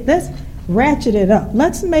ratchet it up.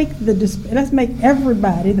 Let's make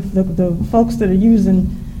everybody, the folks that are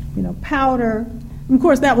using, powder. And of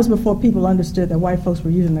course, that was before people understood that white folks were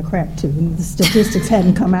using the crack too, and the statistics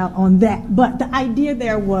hadn't come out on that. But the idea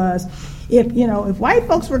there was, if white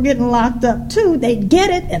folks were getting locked up too, they'd get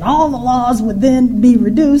it, and all the laws would then be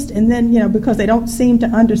reduced. And then, because they don't seem to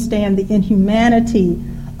understand the inhumanity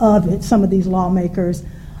of it, some of these lawmakers,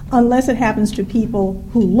 unless it happens to people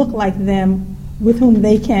who look like them, with whom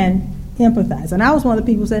they can empathize. And I was one of the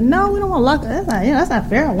people who said, no, we don't want to lock up. That's not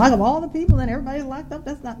fair. Lock up all the people and everybody's locked up.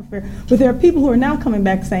 That's not fair. But there are people who are now coming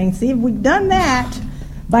back saying, see, if we'd done that,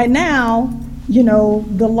 by now,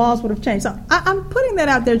 the laws would have changed. So I'm putting that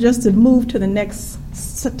out there just to move to the next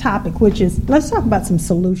topic, which is, let's talk about some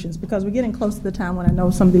solutions, because we're getting close to the time when I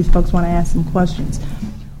know some of these folks want to ask some questions.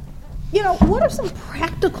 What are some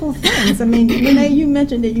practical things? I mean, Renee, you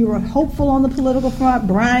mentioned that you were hopeful on the political front.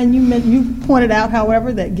 Brian, you pointed out,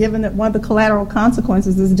 however, that given that one of the collateral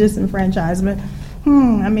consequences is disenfranchisement,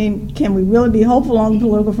 I mean, can we really be hopeful on the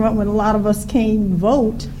political front when a lot of us can't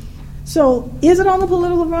vote? So is it on the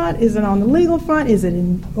political front? Is it on the legal front? Is it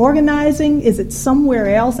in organizing? Is it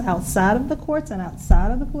somewhere else outside of the courts and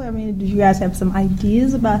outside of the police? I mean, do you guys have some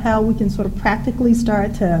ideas about how we can sort of practically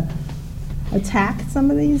start to attack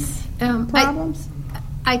some of these problems?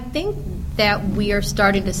 I think that we are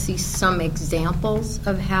starting to see some examples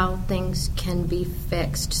of how things can be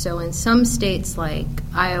fixed. So in some states like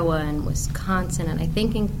Iowa and Wisconsin, and I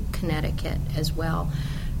think in Connecticut as well,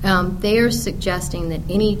 they are suggesting that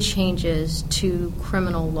any changes to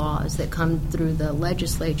criminal laws that come through the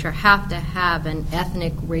legislature have to have an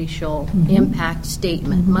ethnic racial impact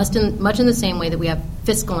statement, much in the same way that we have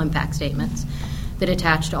fiscal impact statements that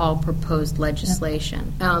attach to all proposed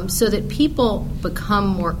legislation, so that people become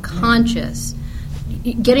more conscious.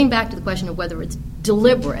 Getting back to the question of whether it's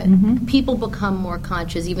deliberate, people become more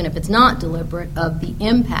conscious, even if it's not deliberate, of the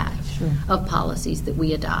impact of policies that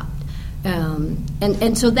we adopt.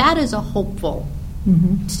 And so that is a hopeful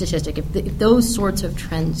statistic, if those sorts of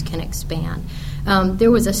trends can expand.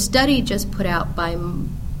 There was a study just put out by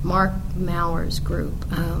Mark Mauer's group.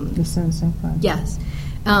 The Sentencing Project. Yes.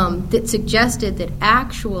 That suggested that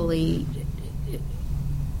actually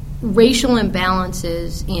racial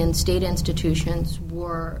imbalances in state institutions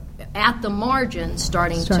were at the margin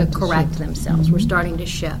starting to correct themselves. We're starting to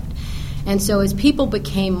shift. And so as people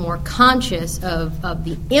became more conscious of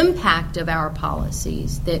the impact of our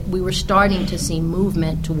policies, that we were starting to see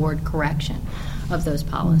movement toward correction of those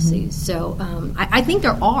policies. So I think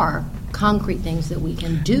there are concrete things that we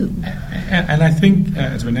can do. And I think,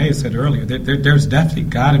 as Renee said earlier, there's definitely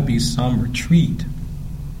got to be some retreat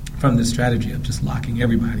from this strategy of just locking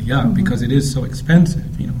everybody up because it is so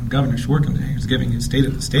expensive. You know, when Governor Schwarzenegger is giving his State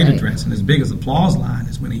of the State address, and his biggest applause line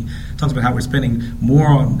is when he talks about how we're spending more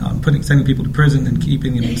on sending people to prison than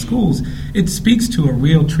keeping them in schools. It speaks to a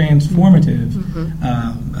real transformative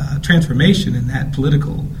transformation in that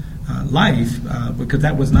political life because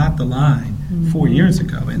that was not the line 4 years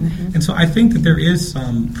ago. And so I think that there is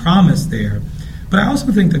some promise there. But I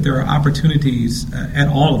also think that there are opportunities at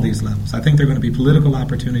all of these levels. I think there are going to be political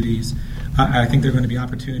opportunities. I think there are going to be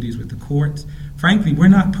opportunities with the courts. Frankly, we're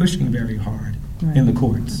not pushing very hard in the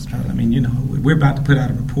courts. I mean, you know, we're about to put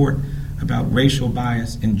out a report about racial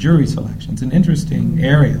bias in jury selection. It's an interesting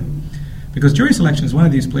area because jury selection is one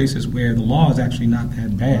of these places where the law is actually not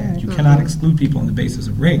that bad. You cannot exclude people on the basis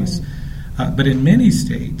of race. But in many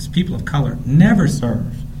states, people of color never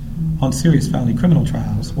serve on serious felony criminal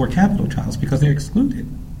trials or capital trials because they're excluded.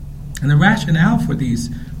 And the rationale for these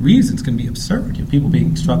reasons can be absurd. You know, people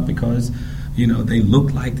being struck because, you know, they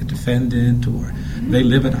look like the defendant or they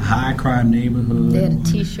live in a high crime neighborhood. They had a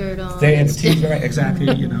T-shirt on. They had a T-shirt,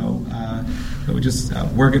 exactly, you know. We were just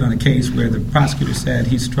working on a case where the prosecutor said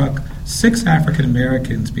he struck 6 African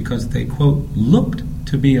Americans because they, quote, looked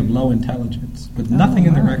to be of low intelligence, with nothing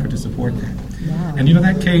in the record to support that. Wow. And, you know,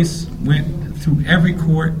 that case went through every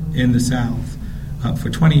court in the South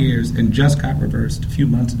for 20 years and just got reversed a few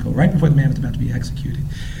months ago, right before the man was about to be executed.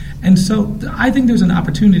 And so I think there's an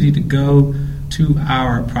opportunity to go to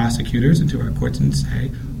our prosecutors and to our courts and say,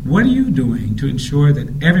 what are you doing to ensure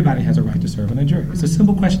that everybody has a right to serve on a jury? It's a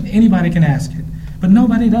simple question. Anybody can ask it, but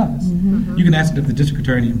nobody does. You can ask it of the district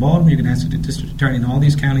attorney in Baltimore. You can ask it of the district attorney in all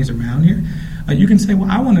these counties around here. You can say, well,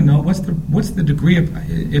 I want to know what's the degree of,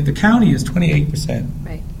 if the county is 28%.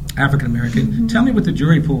 Right. African American, tell me what the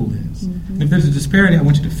jury pool is. And if there's a disparity, I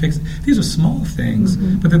want you to fix it. These are small things,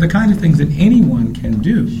 but they're the kind of things that anyone can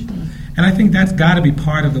do. And I think that's got to be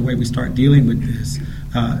part of the way we start dealing with this.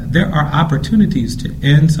 There are opportunities to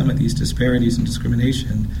end some of these disparities and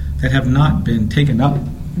discrimination that have not been taken up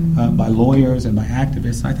by lawyers and by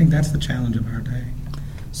activists. I think that's the challenge of our day.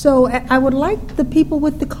 So I would like the people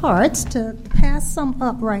with the cards to pass some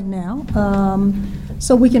up right now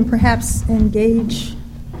so we can perhaps engage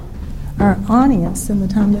our audience in the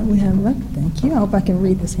time that we have left. Thank you. I hope I can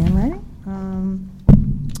read this handwriting.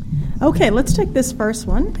 Okay, let's take this first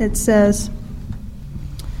one. It says,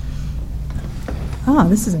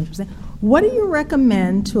 this is interesting. What do you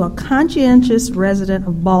recommend to a conscientious resident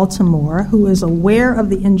of Baltimore who is aware of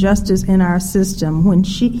the injustice in our system when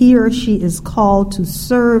he or she is called to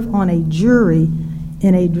serve on a jury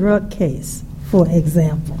in a drug case, for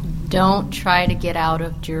example? Don't try to get out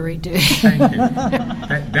of jury duty. Thank you.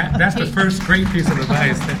 That's the first great piece of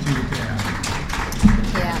advice that you could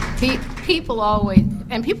have. Yeah, people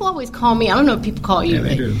always call me. I don't know if people call you. Yeah,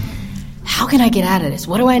 they do. How can I get out of this?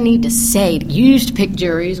 What do I need to say? You used to pick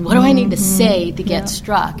juries. What do I need to say to get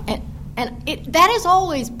struck? And that is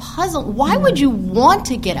always puzzling. Why would you want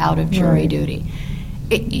to get out of jury duty?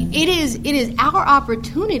 It is our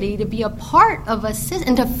opportunity to be a part of a system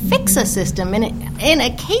and to fix a system in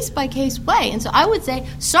a case-by-case way. And so I would say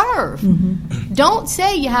serve. Don't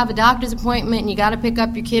say you have a doctor's appointment and you got to pick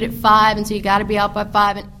up your kid at 5 and so you got to be out by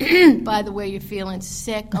 5 and by the way you're feeling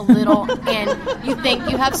sick a little and you think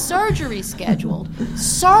you have surgery scheduled.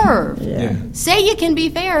 Serve. Yeah. Say you can be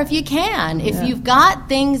fair if you can. If you've got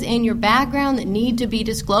things in your background that need to be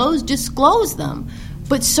disclosed, disclose them.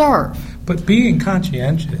 But serve. But being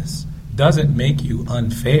conscientious doesn't make you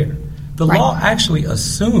unfair. The law actually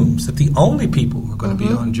assumes that the only people who are going to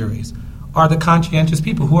be on juries are the conscientious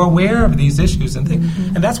people who are aware of these issues and things.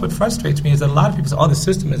 And that's what frustrates me is that a lot of people say, the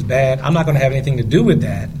system is bad. I'm not going to have anything to do with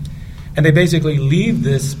that. And they basically leave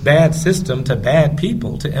this bad system to bad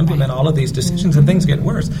people to implement all of these decisions and things get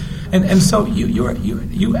worse. And so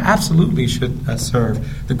you absolutely should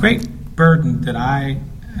serve. The great burden that I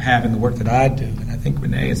have in the work that I do, and I think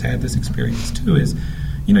Renee has had this experience too, is,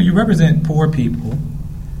 you represent poor people,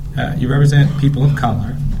 you represent people of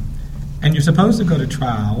color, and you're supposed to go to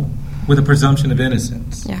trial with a presumption of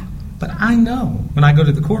innocence. Yeah. But I know when I go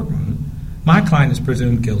to the courtroom, my client is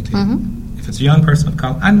presumed guilty. And if it's a young person of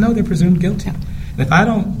color, I know they're presumed guilty. And if I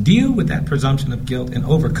don't deal with that presumption of guilt and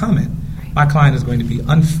overcome it, my client is going to be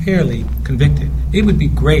unfairly convicted. It would be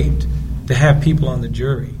great to have people on the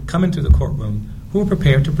jury come into the courtroom who are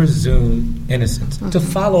prepared to presume innocence, to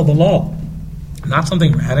follow the law. Not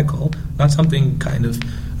something radical, not something kind of,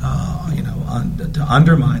 to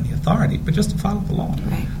undermine the authority, but just to follow the law.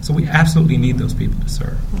 Right. So we absolutely need those people to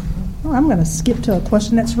serve. Well, I'm going to skip to a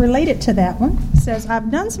question that's related to that one. It says,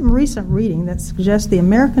 I've done some recent reading that suggests the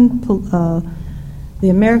American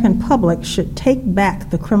public should take back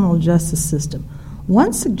the criminal justice system.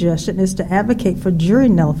 One suggestion is to advocate for jury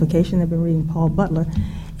nullification. I've been reading Paul Butler.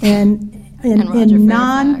 And in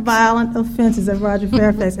nonviolent offenses, of Roger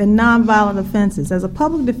Fairfax, and nonviolent offenses. As a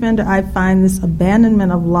public defender, I find this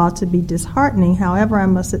abandonment of law to be disheartening. However, I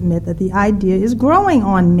must admit that the idea is growing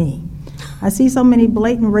on me. I see so many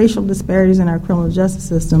blatant racial disparities in our criminal justice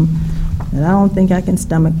system that I don't think I can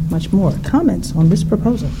stomach much more. Comments on this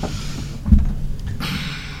proposal?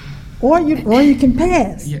 Or you can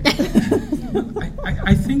pass. Yeah.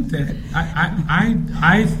 I think that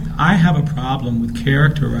I have a problem with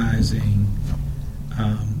characterizing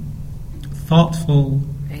thoughtful,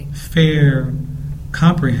 fair,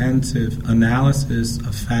 comprehensive analysis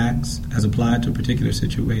of facts as applied to a particular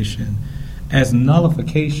situation as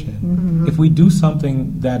nullification if we do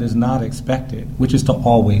something that is not expected, which is to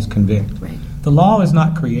always convict. Right. The law is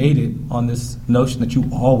not created on this notion that you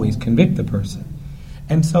always convict the person.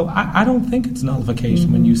 And so I don't think it's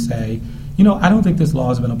nullification when you say, I don't think this law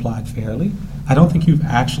has been applied fairly. I don't think you've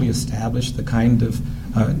actually established the kind of,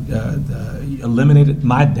 eliminated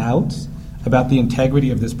my doubts about the integrity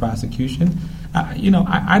of this prosecution.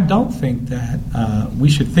 I don't think that we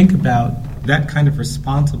should think about that kind of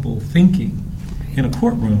responsible thinking in a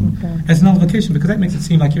courtroom as nullification, because that makes it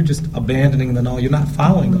seem like you're just abandoning the law. You're not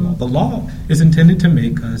following the law. The law is intended to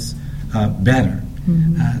make us better,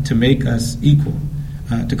 to make us equal,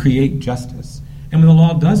 to create justice. And when the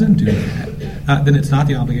law doesn't do that, then it's not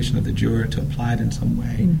the obligation of the juror to apply it in some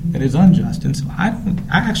way that is unjust. And so I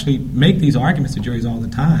actually make these arguments to juries all the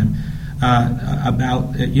time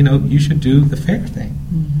about, you should do the fair thing.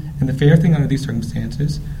 And the fair thing under these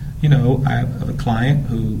circumstances, I have a client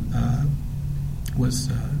who was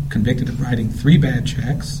convicted of writing 3 bad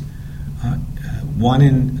checks, one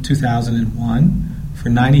in 2001 for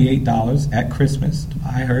 $98 at Christmas to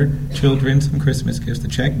buy her children some Christmas gifts. The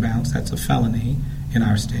check bounced. That's a felony in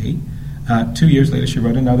our state. 2 years later, she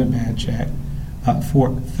wrote another bad check for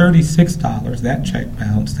 $36. That check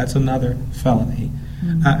bounced. That's another felony.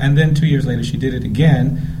 And then 2 years later, she did it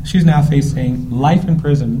again. She's now facing life in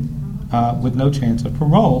prison with no chance of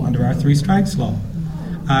parole under our 3 strikes law.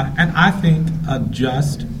 And I think a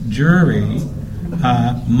just jury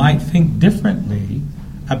might think differently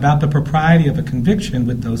about the propriety of a conviction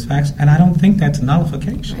with those facts, and I don't think that's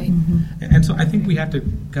nullification. Right. And so I think we have to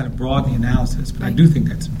kind of broaden the analysis, but I do think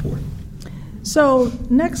that's important. So,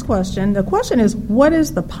 next question. The question is, what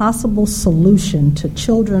is the possible solution to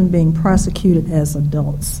children being prosecuted as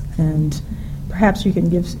adults? And perhaps you can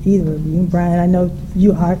give either of you. Brian, I know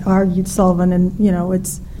you argued Sullivan, and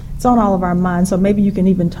it's on all of our minds, so maybe you can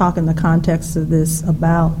even talk in the context of this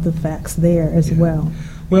about the facts there as well.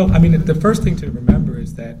 Well, the first thing to remember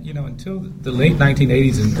is that, until the late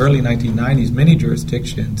 1980s and early 1990s, many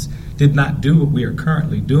jurisdictions did not do what we are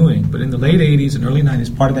currently doing. But in the late 80s and early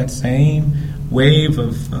 90s, part of that same wave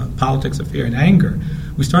of politics of fear and anger,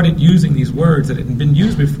 we started using these words that hadn't been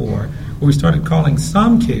used before, where we started calling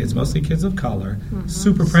some kids, mostly kids of color,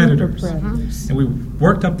 super predators. And we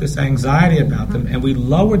worked up this anxiety about them, and we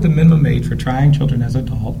lowered the minimum age for trying children as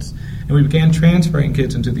adults, and we began transferring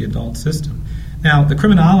kids into the adult system. Now, the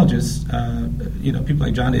criminologists, people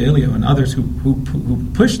like John DeIlio and others who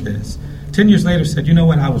pushed this, 10 years later said,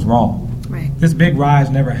 I was wrong. Right. This big rise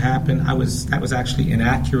never happened. That was actually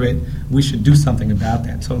inaccurate. We should do something about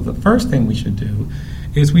that. So the first thing we should do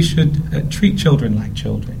is we should treat children like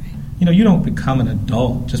children. You don't become an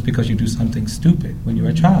adult just because you do something stupid when you're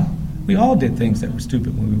a child. We all did things that were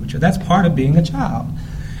stupid when we were children. That's part of being a child.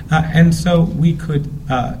 And so we could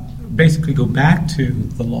basically go back to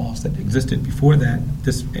the laws that existed before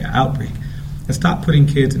this outbreak and stop putting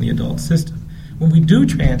kids in the adult system. When we do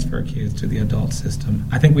transfer kids to the adult system,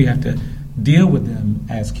 I think we have to deal with them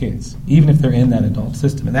as kids, even if they're in that adult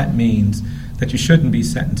system. And that means that you shouldn't be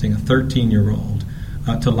sentencing a 13-year-old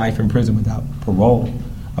to life in prison without parole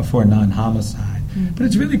for a non-homicide. But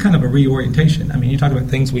it's really kind of a reorientation. You talk about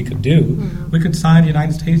things we could do. We could sign the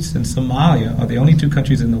United States and Somalia are the only 2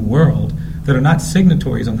 countries in the world that are not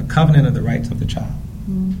signatories on the Covenant of the Rights of the Child.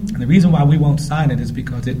 And And the reason why we won't sign it is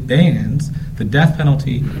because it bans the death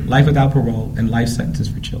penalty, life without parole, and life sentences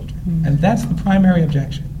for children. And that's the primary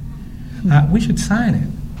objection. We should sign it.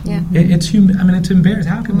 Yeah. It's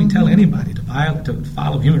embarrassing. How can we tell anybody to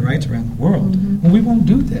follow human rights around the world when we won't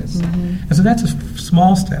do this? And so that's a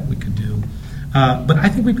small step we could do. But I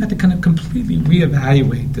think we've got to kind of completely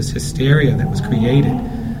reevaluate this hysteria that was created,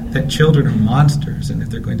 that children are monsters and that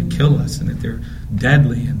they're going to kill us and that they're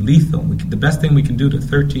deadly and lethal. The best thing we can do to a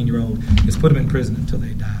 13-year-old is put them in prison until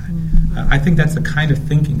they die. I think that's the kind of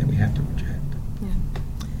thinking that we have to reject. Yeah.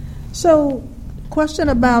 So, question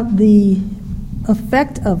about the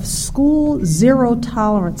effect of school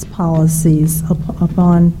zero-tolerance policies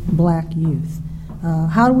upon black youth.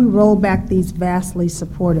 How do we roll back these vastly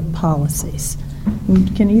supported policies?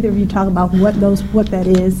 Can either of you talk about what that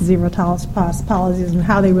is, zero-tolerance policies, and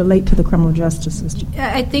how they relate to the criminal justice system?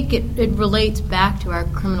 I think it relates back to our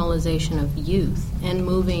criminalization of youth and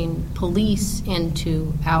moving police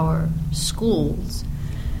into our schools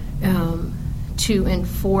to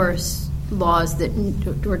enforce laws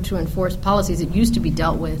or to enforce policies that used to be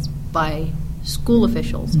dealt with by school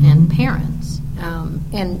officials and parents.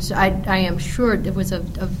 And so I am sure there was a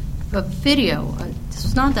video, this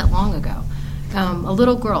was not that long ago, a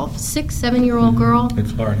little girl, 6-7-year-old girl In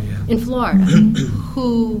Florida, yeah. in Florida,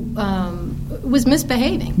 who was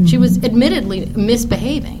misbehaving. She was admittedly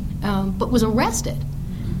misbehaving, but was arrested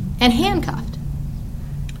and handcuffed.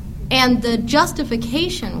 And the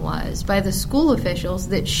justification was by the school officials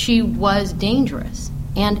that she was dangerous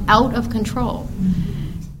and out of control.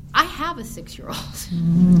 I have a 6-year-old.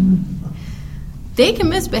 They can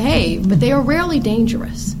misbehave, but they are rarely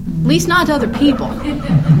dangerous, at least not to other people.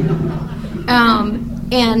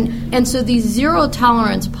 And so these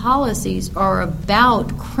zero-tolerance policies are about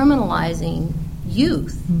criminalizing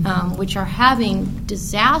youth, which are having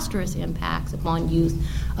disastrous impacts upon youth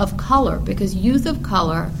of color, because youth of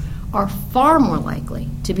color are far more likely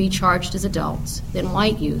to be charged as adults than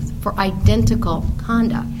white youth for identical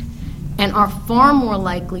conduct, and are far more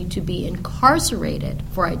likely to be incarcerated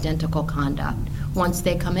for identical conduct once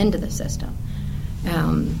they come into the system.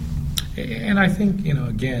 And I think,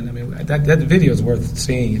 again, that video is worth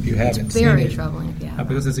seeing if you haven't seen it. Very troubling, yeah.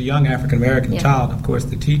 Because as a young African-American child, of course,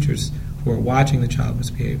 the teachers who are watching the child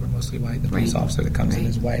misbehave are mostly white. The police officer that comes in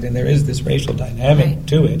is white. And there is this racial dynamic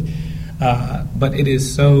to it. But it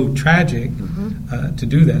is so tragic to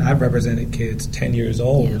do that. I've represented kids 10 years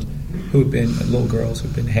old little girls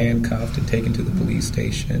who've been handcuffed and taken to the police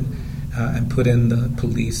station and put in the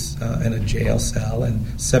police in a jail cell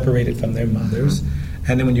and separated from their mothers.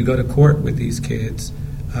 And then when you go to court with these kids,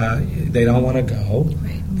 they don't want to go.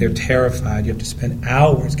 They're terrified. You have to spend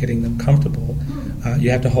hours getting them comfortable.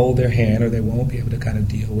 You have to hold their hand or they won't be able to kind of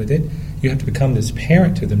deal with it. You have to become this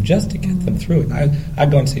parent to them just to get them through it.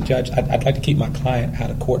 I'd go and say, Judge, I'd like to keep my client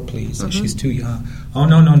out of court, please. She's too young. Oh,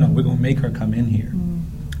 no, we're going to make her come in here.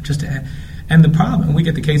 And the problem, we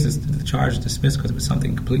get the cases, the charge dismissed because it was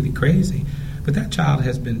something completely crazy, but that child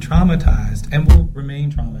has been traumatized and will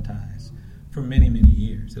remain traumatized for many, many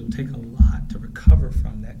years. It will take a lot to recover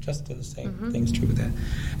from that, just to the same thing's true with that.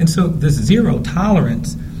 And so this zero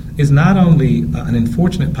tolerance is not only an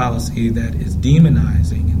unfortunate policy that is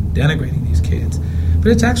demonizing and denigrating these kids,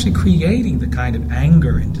 but it's actually creating the kind of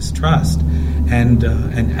anger and distrust and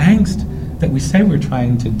angst that we say we're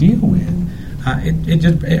trying to deal with.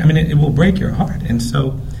 It will break your heart. And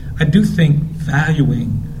so I do think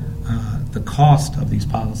valuing the cost of these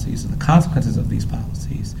policies and the consequences of these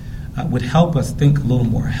policies would help us think a little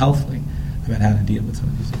more healthily about how to deal with some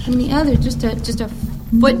of these issues. And the other, just a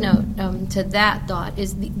footnote to that thought,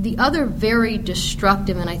 is the other very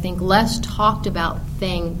destructive and I think less talked about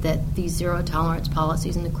thing that these zero tolerance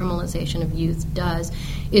policies and the criminalization of youth does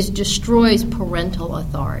is destroys parental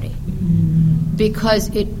authority.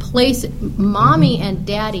 Because it places, mommy and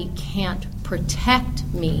daddy can't protect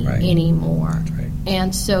me anymore.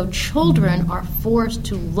 And so children are forced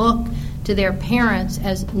to look to their parents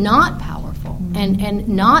as not powerful and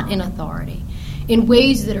not in authority in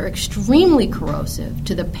ways that are extremely corrosive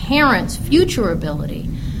to the parents' future ability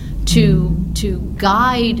to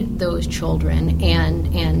guide those children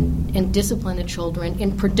and discipline the children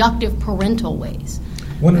in productive parental ways.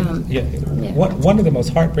 One of the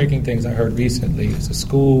most heartbreaking things I heard recently is a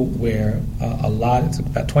school where it's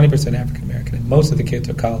about 20% African American, and most of the kids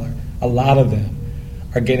are color. A lot of them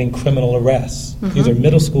are getting criminal arrests. These are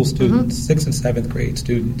middle school students, 6th and 7th grade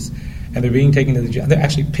students, and they're being taken to the jail. They're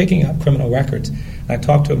actually picking up criminal records. And I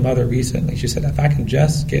talked to a mother recently. She said, if I can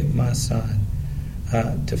just get my son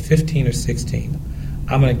to 15 or 16,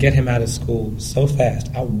 I'm going to get him out of school so fast.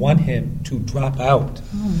 I want him to drop out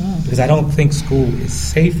because I don't think school is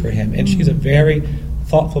safe for him. And she's a very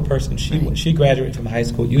thoughtful person. She graduated from high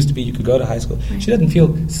school. It used to be you could go to high school. She doesn't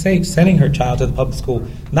feel safe sending her child to the public school,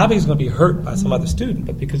 not because he's going to be hurt by some other student,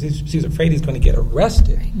 but because she's afraid he's going to get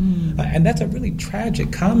arrested. And that's a really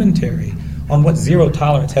tragic commentary on what zero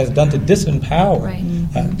tolerance has done to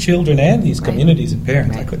disempower children and these communities and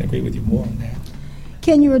parents. I couldn't agree with you more on that.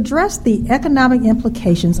 Can you address the economic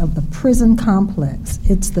implications of the prison complex?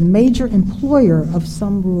 It's the major employer of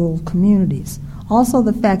some rural communities. Also,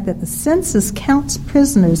 the fact that the census counts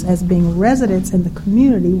prisoners as being residents in the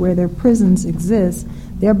community where their prisons exist,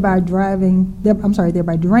 thereby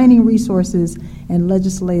draining resources and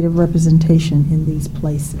legislative representation in these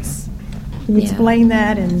places. Can you explain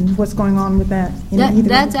that and what's going on with that?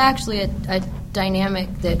 That's actually a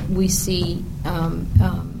dynamic that we see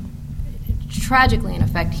tragically in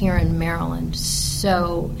effect here in Maryland.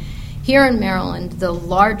 So here in Maryland, the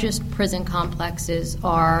largest prison complexes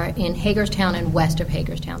are in Hagerstown and west of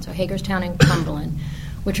Hagerstown. So Hagerstown and Cumberland,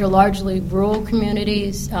 which are largely rural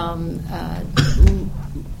communities,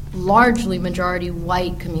 largely majority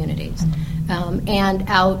white communities, and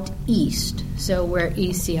out east, so where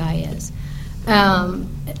ECI is.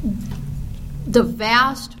 The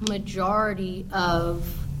vast majority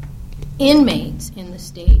of inmates in the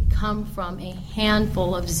state come from a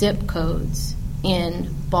handful of zip codes in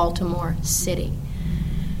Baltimore City.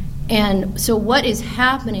 And so what is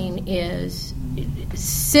happening is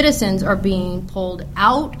citizens are being pulled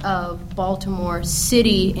out of Baltimore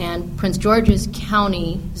City and Prince George's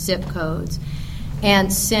County zip codes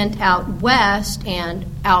and sent out west and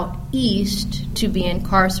out east to be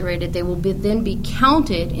incarcerated. They will then be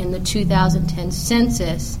counted in the 2010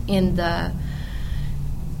 census in the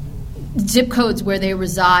zip codes where they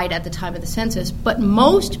reside at the time of the census. But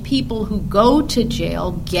most people who go to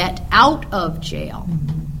jail get out of jail.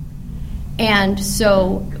 And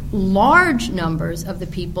so large numbers of the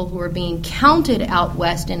people who are being counted out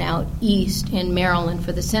west and out east in Maryland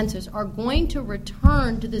for the census are going to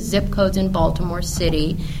return to the zip codes in Baltimore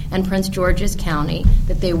City and Prince George's County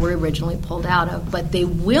that they were originally pulled out of. But they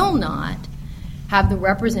will not have the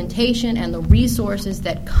representation and the resources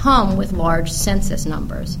that come with large census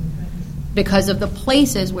numbers because of the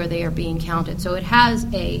places where they are being counted. So it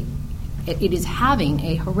is having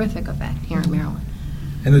a horrific effect here in Maryland.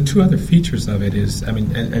 And the two other features of it is, I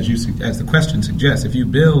mean, as the question suggests, if you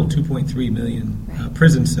build 2.3 million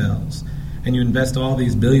prison cells and you invest all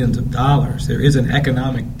these billions of dollars, there is an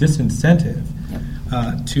economic disincentive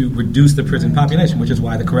to reduce the prison population, which is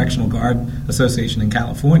why the Correctional Guard Association in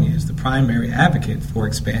California is the primary advocate for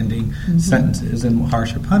expanding sentences and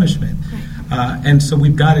harsher punishment. And so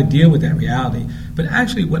we've got to deal with that reality. But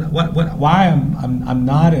actually, why I'm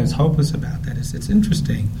not as hopeless about that is it's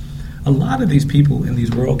interesting. A lot of these people in these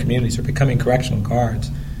rural communities are becoming correctional guards.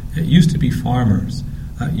 It used to be farmers,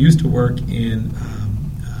 used to work in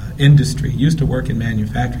industry, used to work in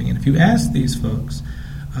manufacturing. And if you ask these folks,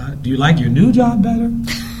 do you like your new job better,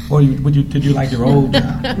 or did you like your old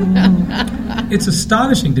job? It's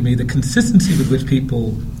astonishing to me the consistency with which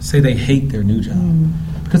people say they hate their new job.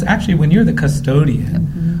 Because actually, when you're the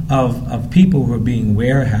custodian of people who are being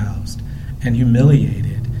warehoused and humiliated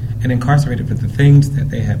and incarcerated for the things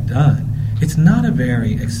that they have done, it's not a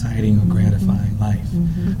very exciting or gratifying life.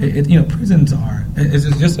 Prisons are,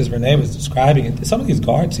 just as Renee was describing it, some of these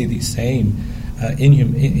guards see these same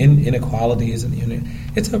inequalities, and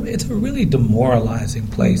it's a really demoralizing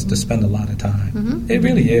place to spend a lot of time. It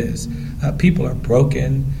really is. People are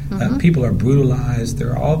broken, people are brutalized,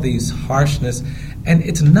 there are all these harshness, and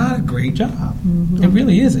it's not a great job. It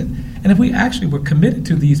really isn't. And if we actually were committed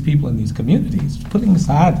to these people in these communities, putting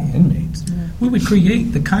aside the inmates, we would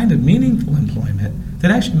create the kind of meaningful employment that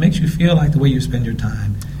actually makes you feel like the way you spend your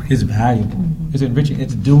time is valuable, is enriching,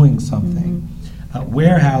 it's doing something.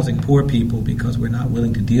 Warehousing poor people because we're not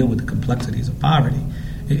willing to deal with the complexities of poverty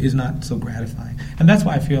is not so gratifying. And that's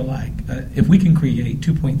why I feel like if we can create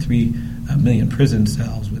 2.3 million prison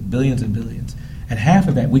cells with billions and billions, and half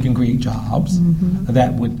of that we can create jobs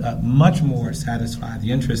that would much more satisfy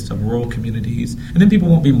the interests of rural communities. And then people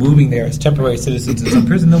won't be moving there as temporary citizens in some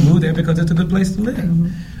prison. They'll move there because it's a good place to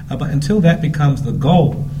live. But until that becomes the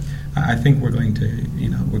goal, I think we're going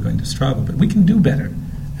to struggle. But we can do better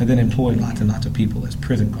than employ lots and lots of people as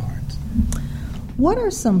prison guards. What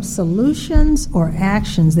are some solutions or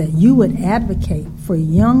actions that you would advocate for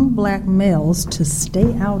young black males to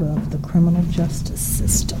stay out of the criminal justice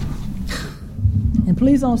system? And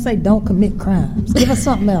please don't say don't commit crimes. Give us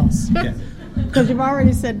something else. Because you've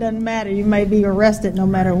already said it doesn't matter. You may be arrested no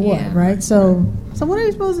matter what, right? So what are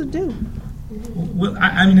you supposed to do? Well,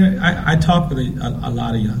 I talk with a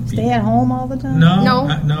lot of young people. Stay at home all the time? No.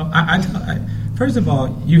 First of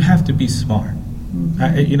all, you have to be smart.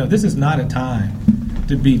 Mm-hmm. This is not a time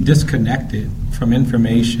to be disconnected from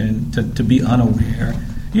information, to be unaware.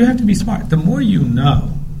 You have to be smart. The more you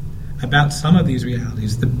know about some of these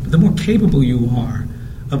realities, the more capable you are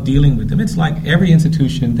of dealing with them. It's like every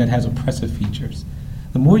institution that has oppressive features.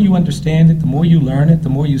 The more you understand it, the more you learn it, the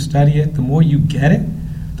more you study it, the more you get it,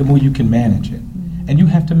 the more you can manage it. And you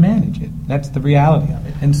have to manage it. That's the reality of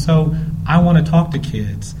it. And so I want to talk to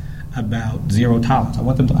kids about zero tolerance. I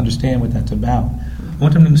want them to understand what that's about. I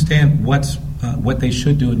want them to understand what they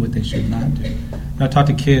should do and what they should not do. I talk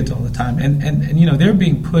to kids all the time, and they're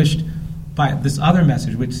being pushed by this other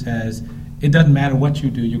message which says, it doesn't matter what you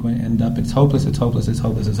do, you're going to end up, it's hopeless, it's hopeless, it's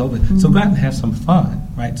hopeless, it's hopeless. Mm-hmm. So go out and have some fun,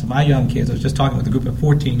 right? So my young kids, I was just talking with a group of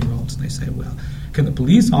 14-year-olds, and they say, well, can the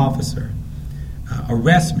police officer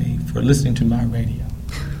arrest me for listening to my radio?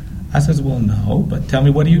 I says, well, no, but tell me,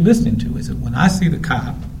 what are you listening to? Is it when I see the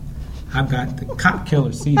cop, I've got the Cop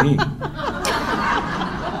Killer CD, and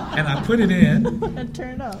I put it in, and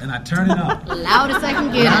turn it up. And I turn it up. Loud as I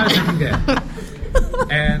can get. Loud as I can get.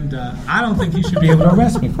 And I don't think you should be able to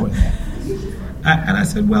arrest me for that. And I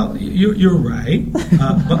said, well, you're right. But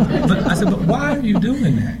I said, but why are you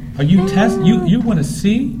doing that? Are you you want to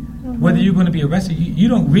see whether you're going to be arrested? You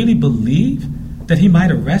don't really believe that he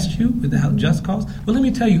might arrest you without just cause? Well, let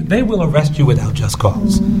me tell you, they will arrest you without just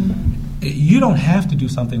cause. You don't have to do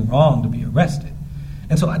something wrong to be arrested.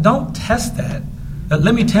 And so I don't test that.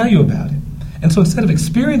 Let me tell you about it. And so instead of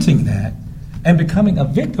experiencing that and becoming a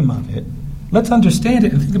victim of it, let's understand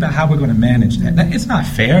it and think about how we're going to manage that. Now, it's not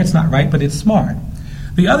fair, it's not right, but it's smart.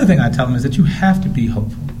 The other thing I tell them is that you have to be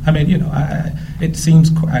hopeful. I mean, it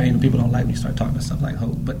seems, people don't like me start talking about stuff like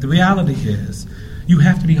hope, but the reality is you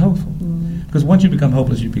have to be hopeful. Because once you become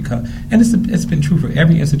hopeless, you become, and it's been true for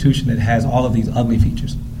every institution that has all of these ugly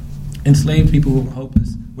features. Enslaved people who were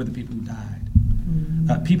hopeless were the people who died.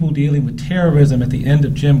 People dealing with terrorism at the end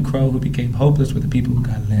of Jim Crow who became hopeless were the people who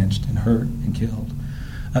got lynched and hurt and killed.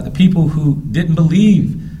 The people who didn't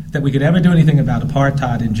believe that we could ever do anything about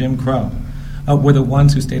apartheid and Jim Crow were the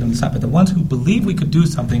ones who stayed on the side. But the ones who believed we could do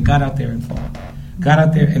something got out there and fought. Got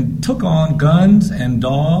out there and took on guns and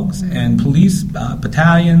dogs and police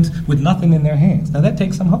battalions with nothing in their hands. Now that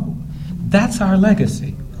takes some hope. That's our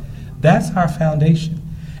legacy. That's our foundation.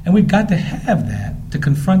 And we've got to have that to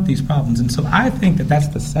confront these problems. And so I think that that's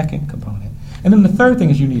the second component. And then the third thing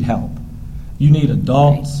is you need help. You need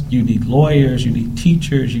adults, you need lawyers, you need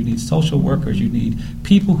teachers, you need social workers, you need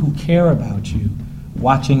people who care about you,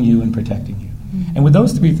 watching you and protecting you. Mm-hmm. And with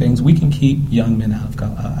those three things, we can keep young men out of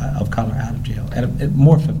color out of jail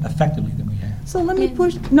more effectively than we have. So let me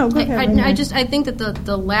push. No, go ahead. I think that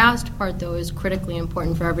the last part, though, is critically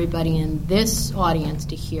important for everybody in this audience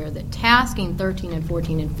to hear, that tasking 13 and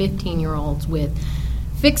 14 and 15-year-olds with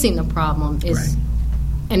fixing the problem is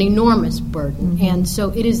an enormous burden. Mm-hmm. And so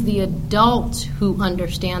it is the adults who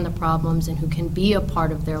understand the problems and who can be a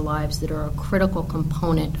part of their lives that are a critical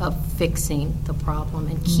component of fixing the problem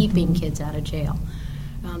and keeping kids out of jail.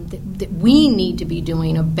 That we need to be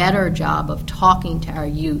doing a better job of talking to our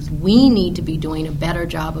youth. We need to be doing a better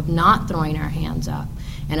job of not throwing our hands up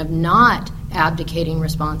and of not abdicating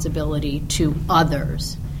responsibility to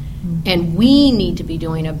others. Mm-hmm. And we need to be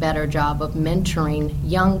doing a better job of mentoring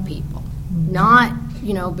young people. Mm-hmm. Not,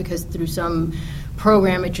 because through some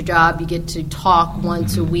program at your job you get to talk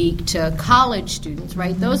once a week to college students,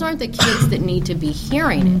 right? Those aren't the kids that need to be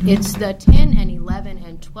hearing it. It's the 10 and 11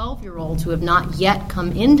 and 12-year-olds who have not yet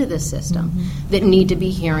come into the system that need to be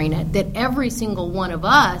hearing it, that every single one of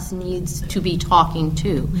us needs to be talking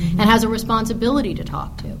to and has a responsibility to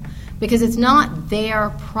talk to. Because it's not their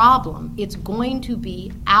problem. It's going to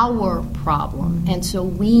be our problem. And so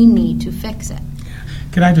we need to fix it.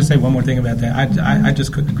 Can I just say one more thing about that? I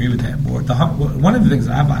just couldn't agree with that more. One of the things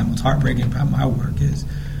that I find most heartbreaking about my work is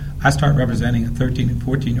I start representing a 13 and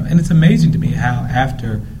 14-year-old, and it's amazing to me how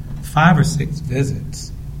after 5 or 6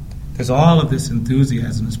 visits, there's all of this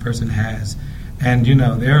enthusiasm this person has, and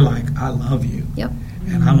they're like, I love you. Yep.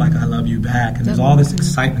 And I'm like, I love you back. And there's all this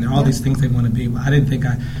excitement. There are all these things they want to be. Well, I didn't think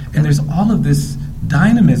and there's all of this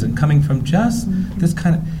dynamism coming from just this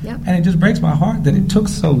kind of, and it just breaks my heart that it took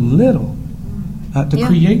so little to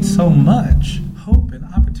create so much hope and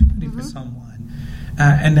opportunity for someone.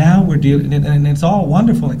 And now we're dealing, and it's all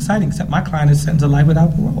wonderful and exciting, except my client is sentenced to life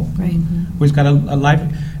without parole. Right. We've got a life.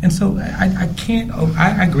 And so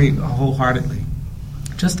I agree wholeheartedly.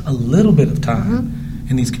 Just a little bit of time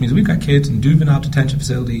in these communities. We've got kids in juvenile detention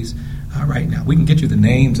facilities right now. We can get you the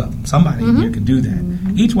names of them. Somebody here can do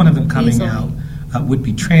that. Each one of them coming out would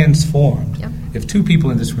be transformed Yep. if two people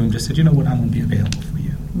in this room just said, you know what, I'm going to be available for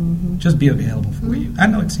you. Just be available for you. I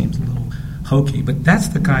know it seems a little hokey, but that's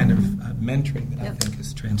the kind of mentoring that I think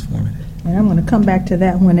is transformative. And I'm going to come back to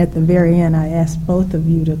that when at the very end I ask both of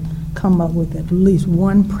you to come up with at least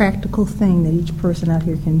one practical thing that each person out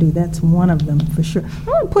here can do. That's one of them for sure. I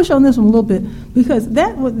want to push on this one a little bit because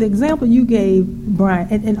that was the example you gave, Brian,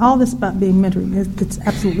 and all this about being mentoring, it's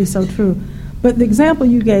absolutely so true. But the example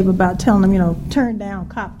you gave about telling them, turn down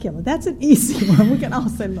cop killer, that's an easy one. We can all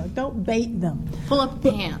say, look, don't bait them. Pull up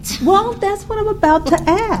the pants. Well, that's what I'm about to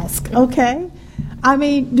ask, okay? I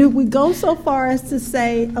mean, do we go so far as to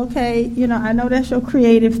say, okay, I know that's your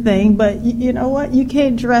creative thing, but you know what? You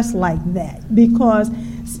can't dress like that because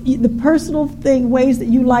the personal ways that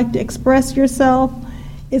you like to express yourself,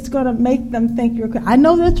 it's going to make them think you're. I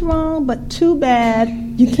know that's wrong, but too bad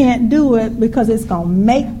you can't do it because it's going to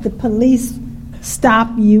make the police stop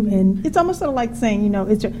you. And it's almost sort of like saying,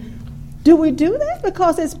 it's your. Do we do that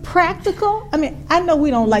because it's practical? I mean, I know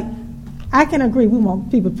we don't like. I can agree we want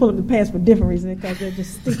people to pull up the pants for different reasons because they're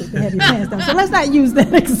just stupid to have your pants down. So let's not use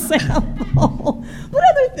that example. But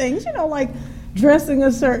other things, like dressing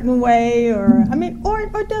a certain way or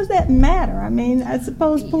does that matter? I mean, I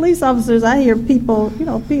suppose police officers, I hear people,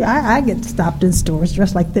 I get stopped in stores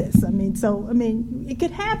dressed like this. It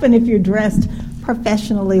could happen if you're dressed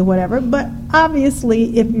professionally or whatever. But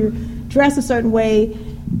obviously, if you're dressed a certain way,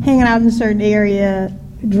 hanging out in a certain area,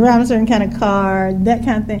 driving a certain kind of car, that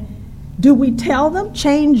kind of thing, do we tell them,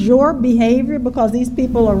 change your behavior because these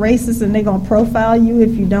people are racist and they're going to profile you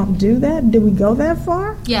if you don't do that? Do we go that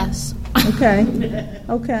far? Yes. Okay.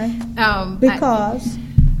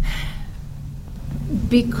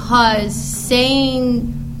 Because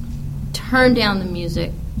saying turn down the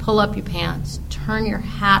music, pull up your pants, turn your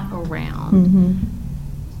hat around,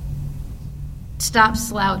 stop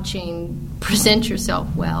slouching, present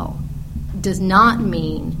yourself well, does not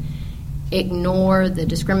mean ignore the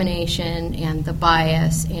discrimination and the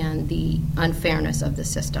bias and the unfairness of the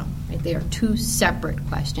system. Right? They are two separate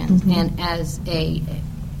questions. And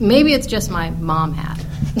maybe it's just my mom hat,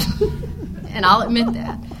 and I'll admit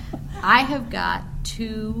that. I have got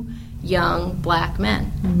two young black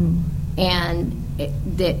men, and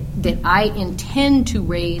that I intend to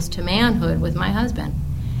raise to manhood with my husband.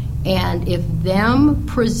 And if them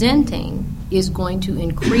presenting is going to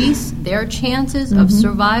increase their chances of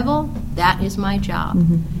survival, that is my job.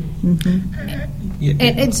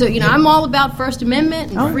 And so, I'm all about First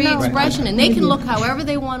Amendment and free expression, and they can look however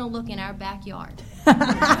they want to look in our backyard. But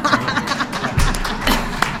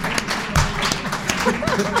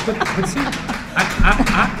see,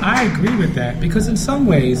 I agree with that because in some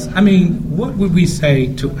ways, what would we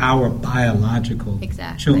say to our biological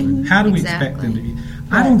children? How do we expect them to be?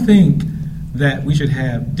 I don't think that we should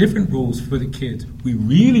have different rules for the kids we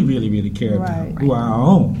really, really, really care about, who are our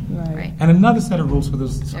own, and another set of rules for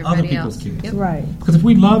those other people's kids. Yep. Right. Because if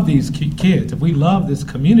we love these kids, if we love this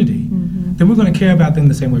community, then we're going to care about them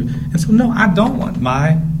the same way. And so, no, I don't want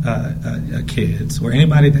my kids or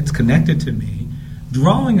anybody that's connected to me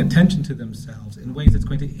drawing attention to themselves in ways that's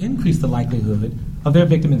going to increase the likelihood of their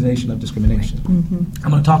victimization of discrimination.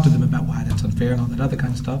 I'm going to talk to them about why that's unfair and all that other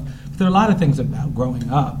kind of stuff. But there are a lot of things about growing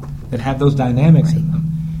up that have those dynamics in them.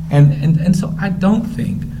 And so I don't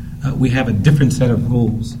think we have a different set of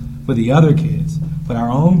rules for the other kids, but our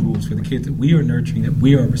own rules for the kids that we are nurturing, that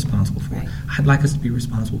we are responsible for. I'd like us to be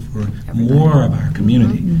responsible for more of our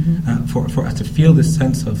community, for us to feel this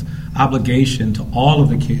sense of obligation to all of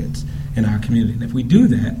the kids in our community. And if we do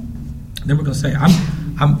that, then we're going to say,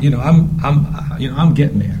 I'm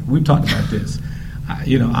getting there. We've talked about this. I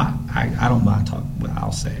don't mind talking. Well,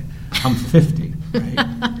 I'll say it. I'm 50, right?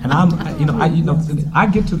 And I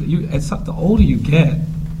get to the older you get,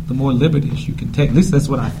 the more liberties you can take. At least that's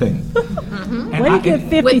what I think. When you get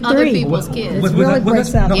 53, with other people's kids,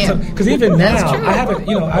 because even now, I haven't.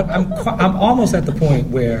 I'm almost at the point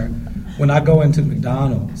where when I go into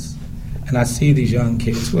McDonald's and I see these young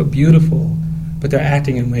kids who are beautiful, but they're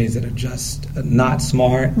acting in ways that are just not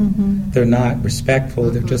smart. They're not respectful.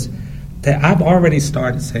 They're just. I've already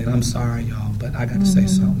started saying, I'm sorry, y'all, but I got to say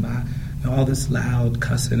something. All this loud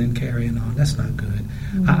cussing and carrying on, that's not good.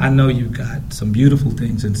 I know you've got some beautiful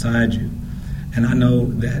things inside you, and I know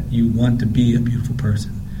that you want to be a beautiful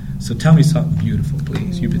person. So tell me something beautiful,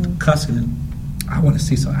 please. You've been cussing, and I want to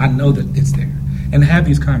see something. I know that it's there. And have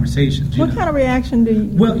these conversations. What kind of reaction do you...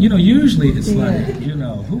 Well, usually it's like,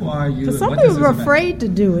 who are you? Because some people are afraid to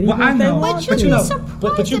do it. Well, I know. But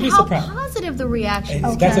you'd be surprised at how positive the reaction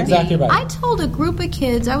is. That's exactly right. I told a group of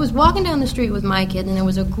kids, I was walking down the street with my kid, and there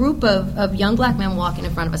was a group of young black men walking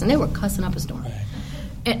in front of us, and they were cussing up a storm.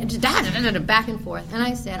 And just back and forth. And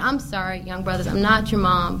I said, I'm sorry, young brothers, I'm not your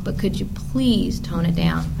mom, but could you please tone it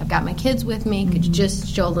down? I've got my kids with me. Could you just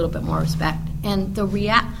show a little bit more respect? And the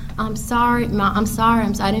I'm sorry, Mom, I'm sorry,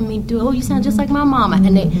 I didn't mean to do it. Oh, you sound just like my mama.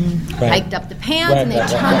 And they hiked up the pants and they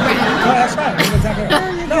turned around. No, that's right. Exactly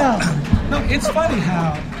right. No, it's funny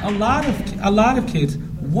how a lot of kids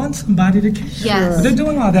want somebody to care. Yes. But they're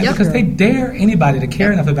doing all that because they dare anybody to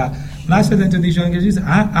care enough about. When I said that to these young kids, you said,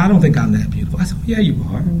 I don't think I'm that beautiful. I said, oh, yeah, you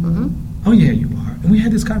are. Oh, yeah, you are. And we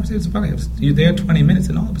had this conversation about it. You're there 20 minutes,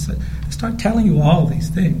 and all of a sudden, I start telling you all these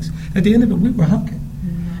things. At the end of it, we were hugging.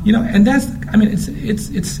 You know, and that's, I mean,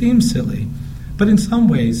 it seems silly, but in some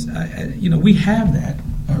ways, we have that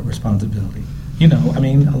responsibility. You know, I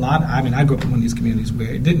grew up in one of these communities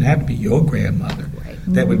where it didn't have to be your grandmother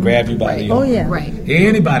that would grab you by the arm. Oh, yeah. Right.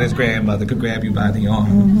 Anybody's grandmother could grab you by the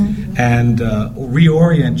arm and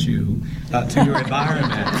reorient you to your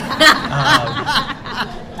environment.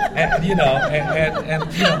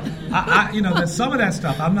 There's some of that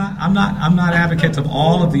stuff. I'm not advocates of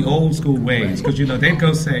all of the old school ways because they'd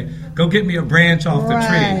go say, "Go get me a branch off the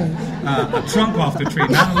tree, a trunk off the tree,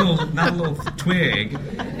 not a little twig,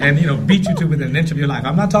 and beat you to within an inch of your life."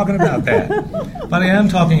 I'm not talking about that, but I am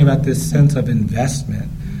talking about this sense of investment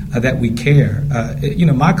that we care.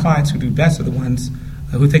 My clients who do best are the ones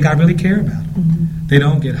who think I really care about them. They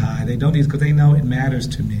don't get high. They don't because they know it matters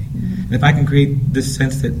to me. And if I can create this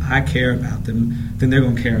sense that I care about them, then they're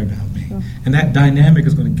going to care about me. And that dynamic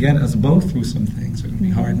is going to get us both through some things that are going to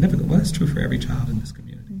be hard and difficult. Well, that's true for every child in this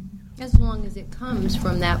community. As long as it comes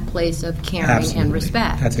from that place of caring Absolutely. And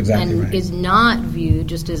respect. That's exactly and right. is not viewed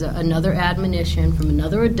just as another admonition from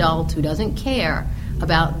another adult who doesn't care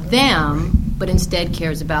about them, but instead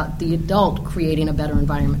cares about the adult creating a better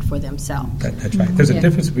environment for themselves. That's right. There's a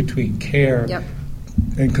difference between care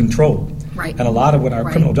and control. Right. And a lot of what our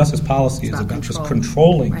criminal justice policy is about control. is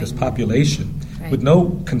controlling this population with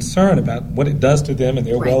no concern about what it does to them and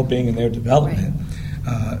their well-being and their development.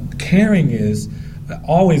 Caring is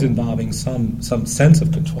always involving some sense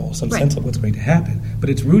of control, some sense of what's going to happen, but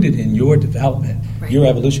it's rooted in your development, your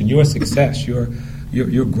evolution, your success, your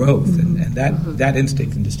growth, and that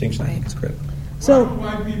instinct and distinction I think is critical. So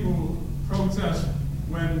why do white people protest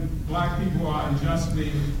when black people are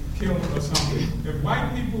unjustly killed or something? If white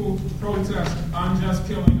people protest unjust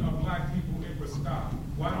killing of black people, it would stop.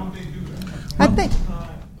 Why don't they do that? I think.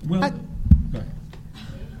 Go ahead.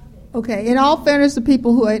 Okay. In all fairness to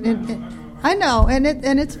people who, I know, and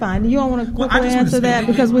it's fine. You don't want to quickly answer that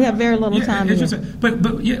because we have very little time. We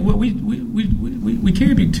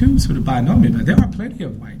can't be too sort of binomial. But there are plenty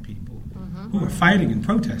of white people who are fighting and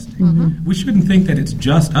protesting. We shouldn't think that it's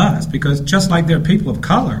just us because just like there are people of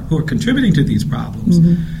color who are contributing to these problems,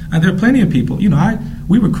 there are plenty of people.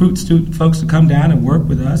 We recruit folks to come down and work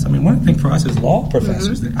with us. I mean, one thing for us as law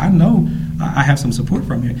professors that I know I have some support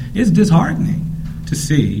from here is disheartening to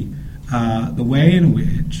see the way in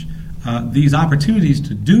which these opportunities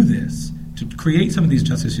to do this, to create some of these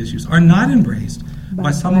justice issues, are not embraced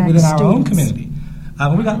by someone within our own community.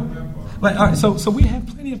 So we have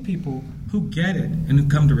plenty of people who get it and who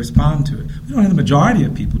come to respond to it. We don't have the majority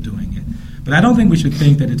of people doing it, but I don't think we should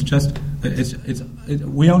think that it's just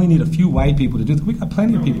we only need a few white people to do this. We got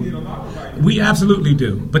plenty of people. We absolutely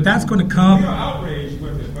do, but that's going to come. We are outraged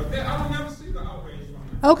with it, but I don't ever see the outrage from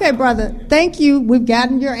it. Okay, brother. Thank you. We've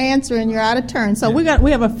gotten your answer, and you're out of turn. So we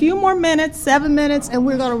have a few more minutes, 7 minutes, and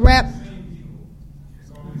we're going to wrap.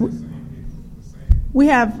 We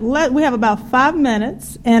have about 5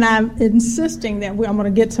 minutes, and I'm insisting that I'm going to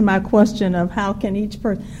get to my question of how can each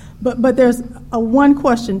person. But there's one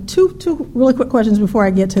question, two really quick questions before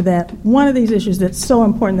I get to that. One of these issues that's so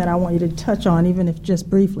important that I want you to touch on, even if just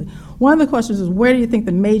briefly. One of the questions is, where do you think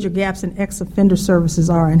the major gaps in ex-offender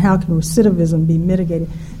services are, and how can recidivism be mitigated?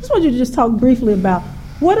 I just want you to just talk briefly about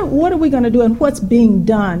what are we going to do and what's being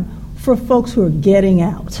done for folks who are getting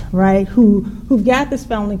out, right, who've got this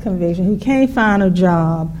felony conviction, who can't find a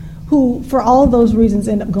job, who, for all those reasons,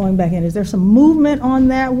 end up going back in. Is there some movement on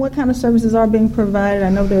that? What kind of services are being provided? I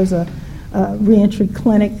know there's a reentry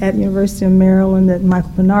clinic at the University of Maryland that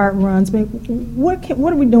Michael Bernard runs. I mean, what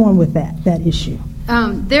are we doing with that issue?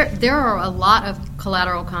 There are a lot of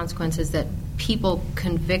collateral consequences that people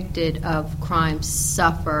convicted of crimes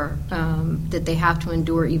suffer that they have to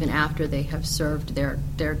endure even after they have served their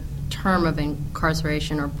term of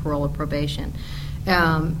incarceration or parole or probation,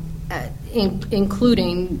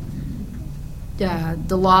 including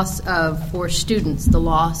the loss of, for students, the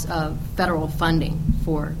loss of federal funding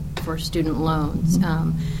for student loans,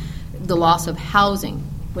 the loss of housing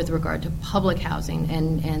with regard to public housing,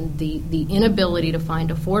 and the inability to find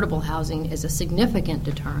affordable housing is a significant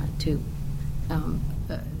deterrent to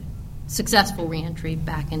successful reentry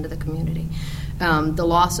back into the community. The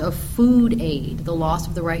loss of food aid, the loss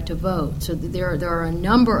of the right to vote. So there are a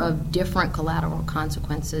number of different collateral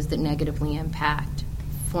consequences that negatively impact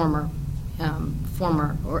former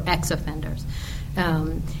or ex-offenders.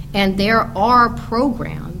 And there are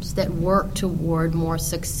programs that work toward more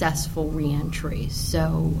successful reentry.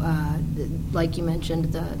 So, like you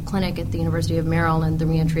mentioned, the clinic at the University of Maryland, the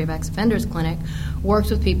Reentry of Ex-Offenders Clinic, works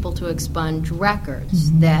with people to expunge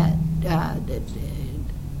records. That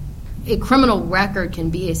a criminal record can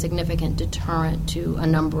be a significant deterrent to a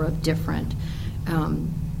number of different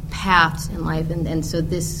paths in life, and so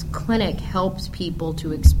this clinic helps people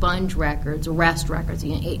to expunge records, arrest records.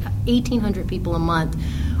 1,800 people a month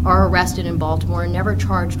are arrested in Baltimore and never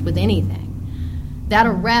charged with anything. That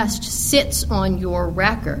arrest sits on your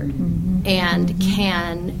record and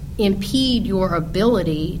can impede your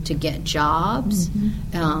ability to get jobs,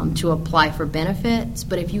 to apply for benefits.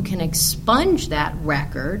 But if you can expunge that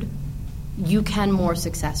record, you can more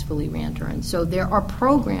successfully reenter. And so there are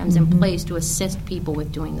programs in place to assist people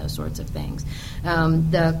with doing those sorts of things.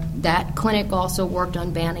 That clinic also worked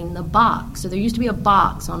on banning the box. So there used to be a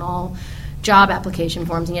box on all job application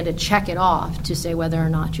forms, and you had to check it off to say whether or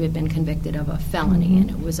not you had been convicted of a felony. And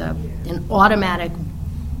it was an automatic,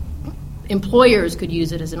 employers could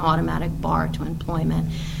use it as an automatic bar to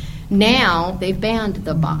employment. Now they've banned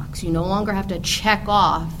the box. You no longer have to check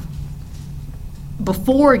off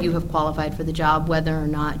before you have qualified for the job whether or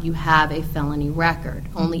not you have a felony record.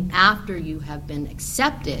 Only after you have been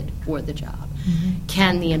accepted for the job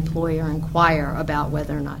can the employer inquire about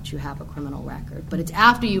whether or not you have a criminal record. But it's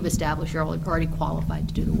after you've established you're already qualified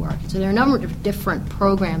to do the work. So there are a number of different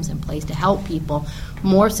programs in place to help people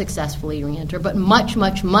more successfully reenter, but much,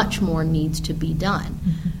 much, much more needs to be done.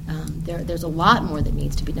 There's a lot more that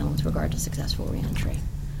needs to be done with regard to successful reentry.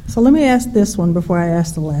 So let me ask this one before I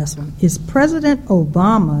ask the last one. Is President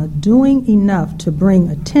Obama doing enough to bring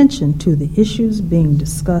attention to the issues being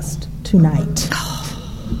discussed tonight?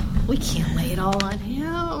 We can't lay it all on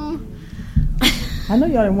him. I know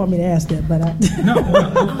y'all didn't want me to ask that, but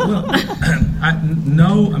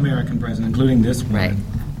no American president, including this one,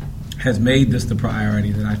 has made this the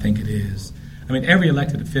priority that I think it is. I mean, every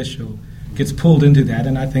elected official gets pulled into that,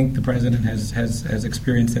 and I think the president has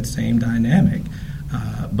experienced that same dynamic.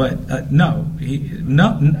 But no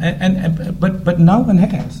one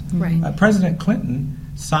has. Right. President Clinton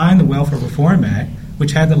signed the Welfare Reform Act,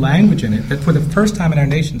 which had the language in it that for the first time in our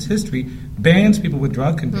nation's history bans people with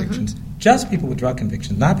drug convictions, just people with drug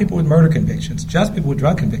convictions, not people with murder convictions, just people with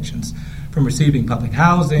drug convictions, from receiving public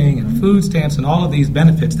housing and food stamps and all of these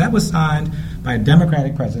benefits. That was signed by a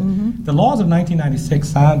Democratic president. The laws of 1996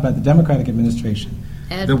 signed by the Democratic administration.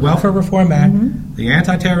 The Welfare Reform Act, the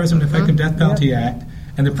Anti-Terrorism and Effective Death Penalty Act,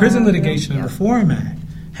 and the Prison Litigation and Reform Act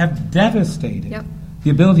have devastated the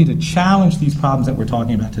ability to challenge these problems that we're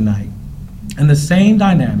talking about tonight. And the same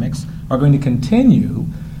dynamics are going to continue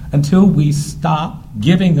until we stop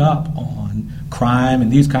giving up on crime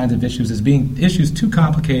and these kinds of issues as being issues too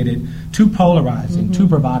complicated, too polarizing, too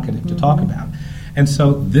provocative to talk about. And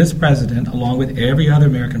so this president, along with every other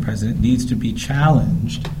American president, needs to be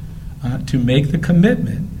challenged to make the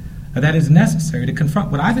commitment that is necessary to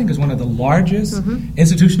confront what I think is one of the largest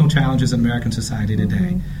institutional challenges in American society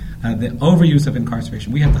today, the overuse of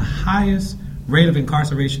incarceration. We have the highest rate of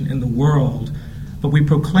incarceration in the world, but we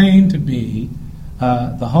proclaim to be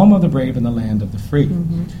the home of the brave and the land of the free.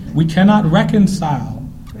 We cannot reconcile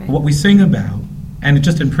what we sing about and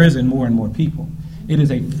just imprison more and more people. It is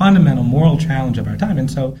a fundamental moral challenge of our time. And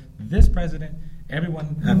so this president,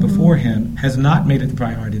 everyone before him, has not made it the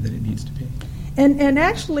priority that it needs to be. And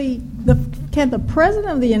actually, can the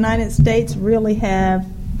President of the United States really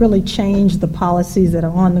change the policies that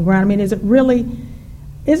are on the ground? I mean,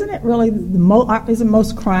 isn't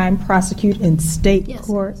most crime prosecuted in state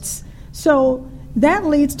courts? So that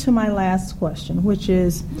leads to my last question, which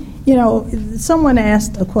is, someone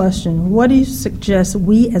asked a question, what do you suggest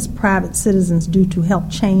we as private citizens do to help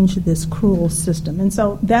change this cruel system? And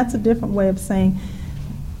so that's a different way of saying,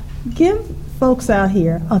 give folks out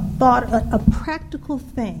here a thought, a practical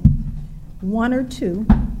thing, one or two,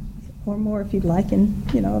 or more if you'd like in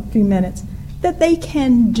a few minutes, that they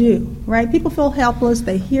can do, right? People feel helpless,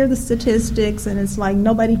 they hear the statistics, and it's like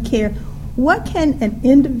nobody cares. What can an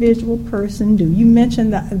individual person do? You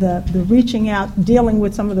mentioned the reaching out, dealing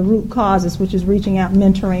with some of the root causes, which is reaching out,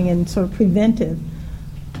 mentoring, and sort of preventive.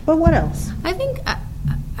 But what else? I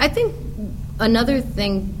think another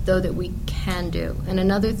thing, though, that we can do, and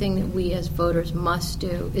another thing that we as voters must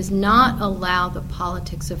do, is not allow the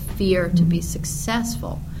politics of fear to be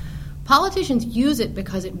successful. Politicians use it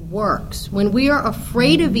because it works. When we are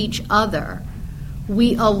afraid of each other,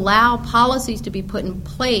 we allow policies to be put in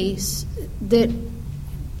place that,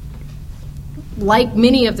 like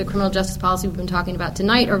many of the criminal justice policies we've been talking about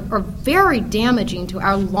tonight, are very damaging to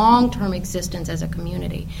our long-term existence as a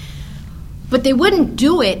community. But they wouldn't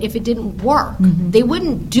do it if it didn't work. Mm-hmm. They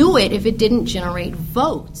wouldn't do it if it didn't generate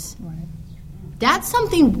votes. Right. That's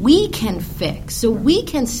something we can fix. So we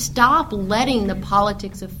can stop letting the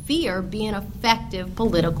politics of fear be an effective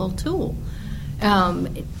political tool.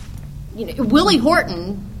 Willie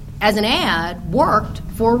Horton, as an ad, worked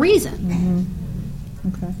for a reason. Mm-hmm.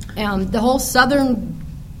 Okay. The whole Southern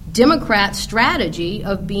Democrat strategy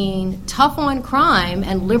of being tough on crime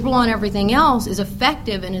and liberal on everything else is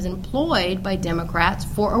effective and is employed by Democrats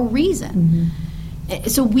for a reason. Mm-hmm.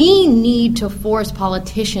 So we need to force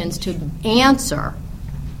politicians to answer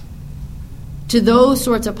to those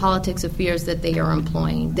sorts of politics of fears that they are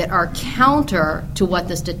employing that are counter to what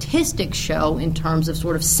the statistics show in terms of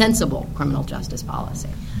sort of sensible criminal justice policy.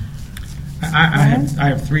 I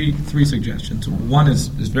have three suggestions. One is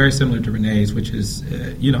very similar to Renee's, which is,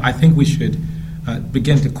 I think we should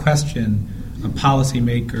begin to question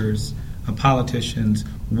policymakers, politicians.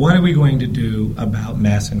 What are we going to do about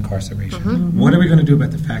mass incarceration? Mm-hmm. What are we going to do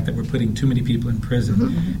about the fact that we're putting too many people in prison?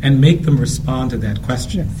 Mm-hmm. And make them respond to that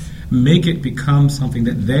question. Yes. Make it become something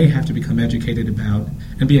that they have to become educated about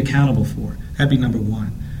and be accountable for. That'd be number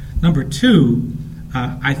one. Number two,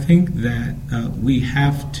 I think that we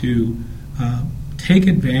have to take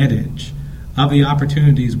advantage of the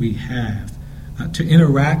opportunities we have to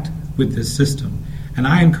interact with this system. And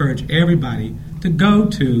I encourage everybody to go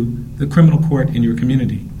to the criminal court in your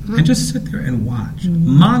community and just sit there and watch.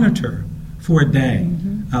 Mm-hmm. Monitor for a day,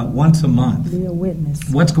 once a month. Be a witness.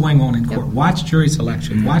 What's going on in court. Yep. Watch jury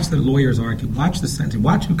selection. Watch the lawyers argue. Watch the sentencing.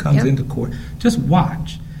 Watch who comes into court. Just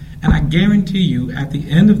watch. And I guarantee you, at the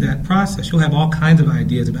end of that process, you'll have all kinds of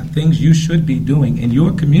ideas about things you should be doing in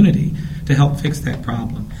your community to help fix that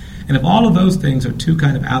problem. And if all of those things are too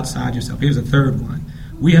kind of outside yourself, here's a third one.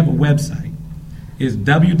 We have a website. It's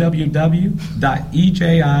www.eji.org.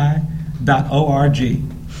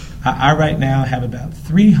 I right now have about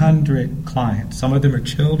 300 clients. Some of them are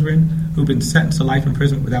children who've been sentenced to life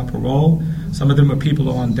imprisonment without parole. Some of them are people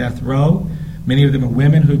who are on death row. Many of them are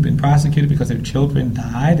women who've been prosecuted because their children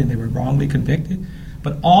died and they were wrongly convicted.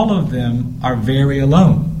 But all of them are very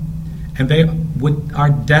alone. And they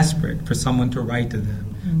are desperate for someone to write to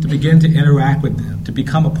them, to begin to interact with them, to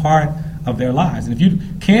become a part of their lives. And if you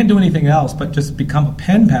can't do anything else but just become a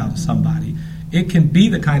pen pal to somebody, it can be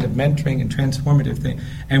the kind of mentoring and transformative thing.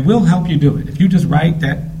 And we'll help you do it. If you just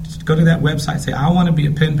go to that website, say, I want to be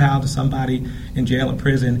a pen pal to somebody in jail or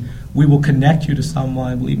prison, we will connect you to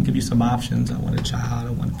someone. We'll even give you some options. I want a child.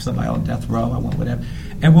 I want somebody on death row. I want whatever.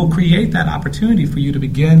 And we'll create that opportunity for you to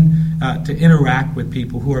begin to interact with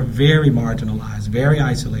people who are very marginalized, very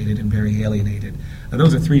isolated, and very alienated. Now,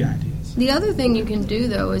 those are three ideas. The other thing you can do,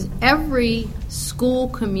 though, is every school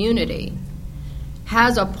community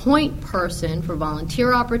has a point person for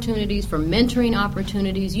volunteer opportunities, for mentoring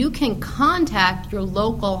opportunities. You can contact your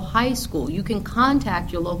local high school. You can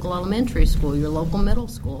contact your local elementary school, your local middle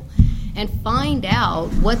school, and find out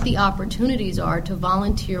what the opportunities are to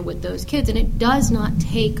volunteer with those kids. And it does not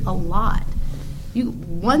take a lot. You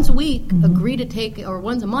once a week agree to take, or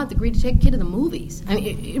once a month agree to take a kid to the movies. I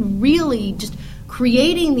mean, it really just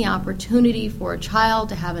creating the opportunity for a child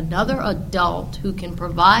to have another adult who can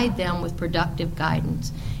provide them with productive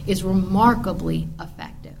guidance is remarkably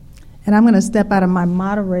effective. And I'm going to step out of my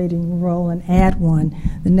moderating role and add one.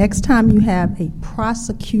 The next time you have a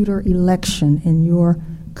prosecutor election in your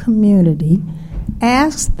community,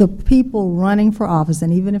 ask the people running for office,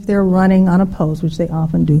 and even if they're running unopposed, which they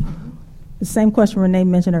often do, the same question Renee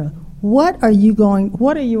mentioned earlier. What are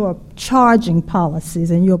your charging policies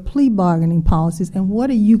and your plea bargaining policies, and what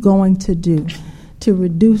are you going to do to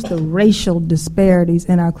reduce the racial disparities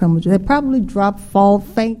in our criminal justice? They probably drop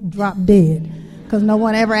dead, because no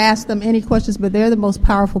one ever asked them any questions, but they're the most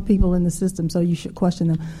powerful people in the system, so you should question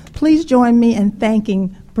them. Please join me in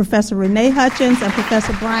thanking Professor Renee Hutchins and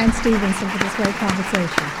Professor Bryan Stevenson for this great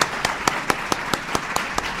conversation.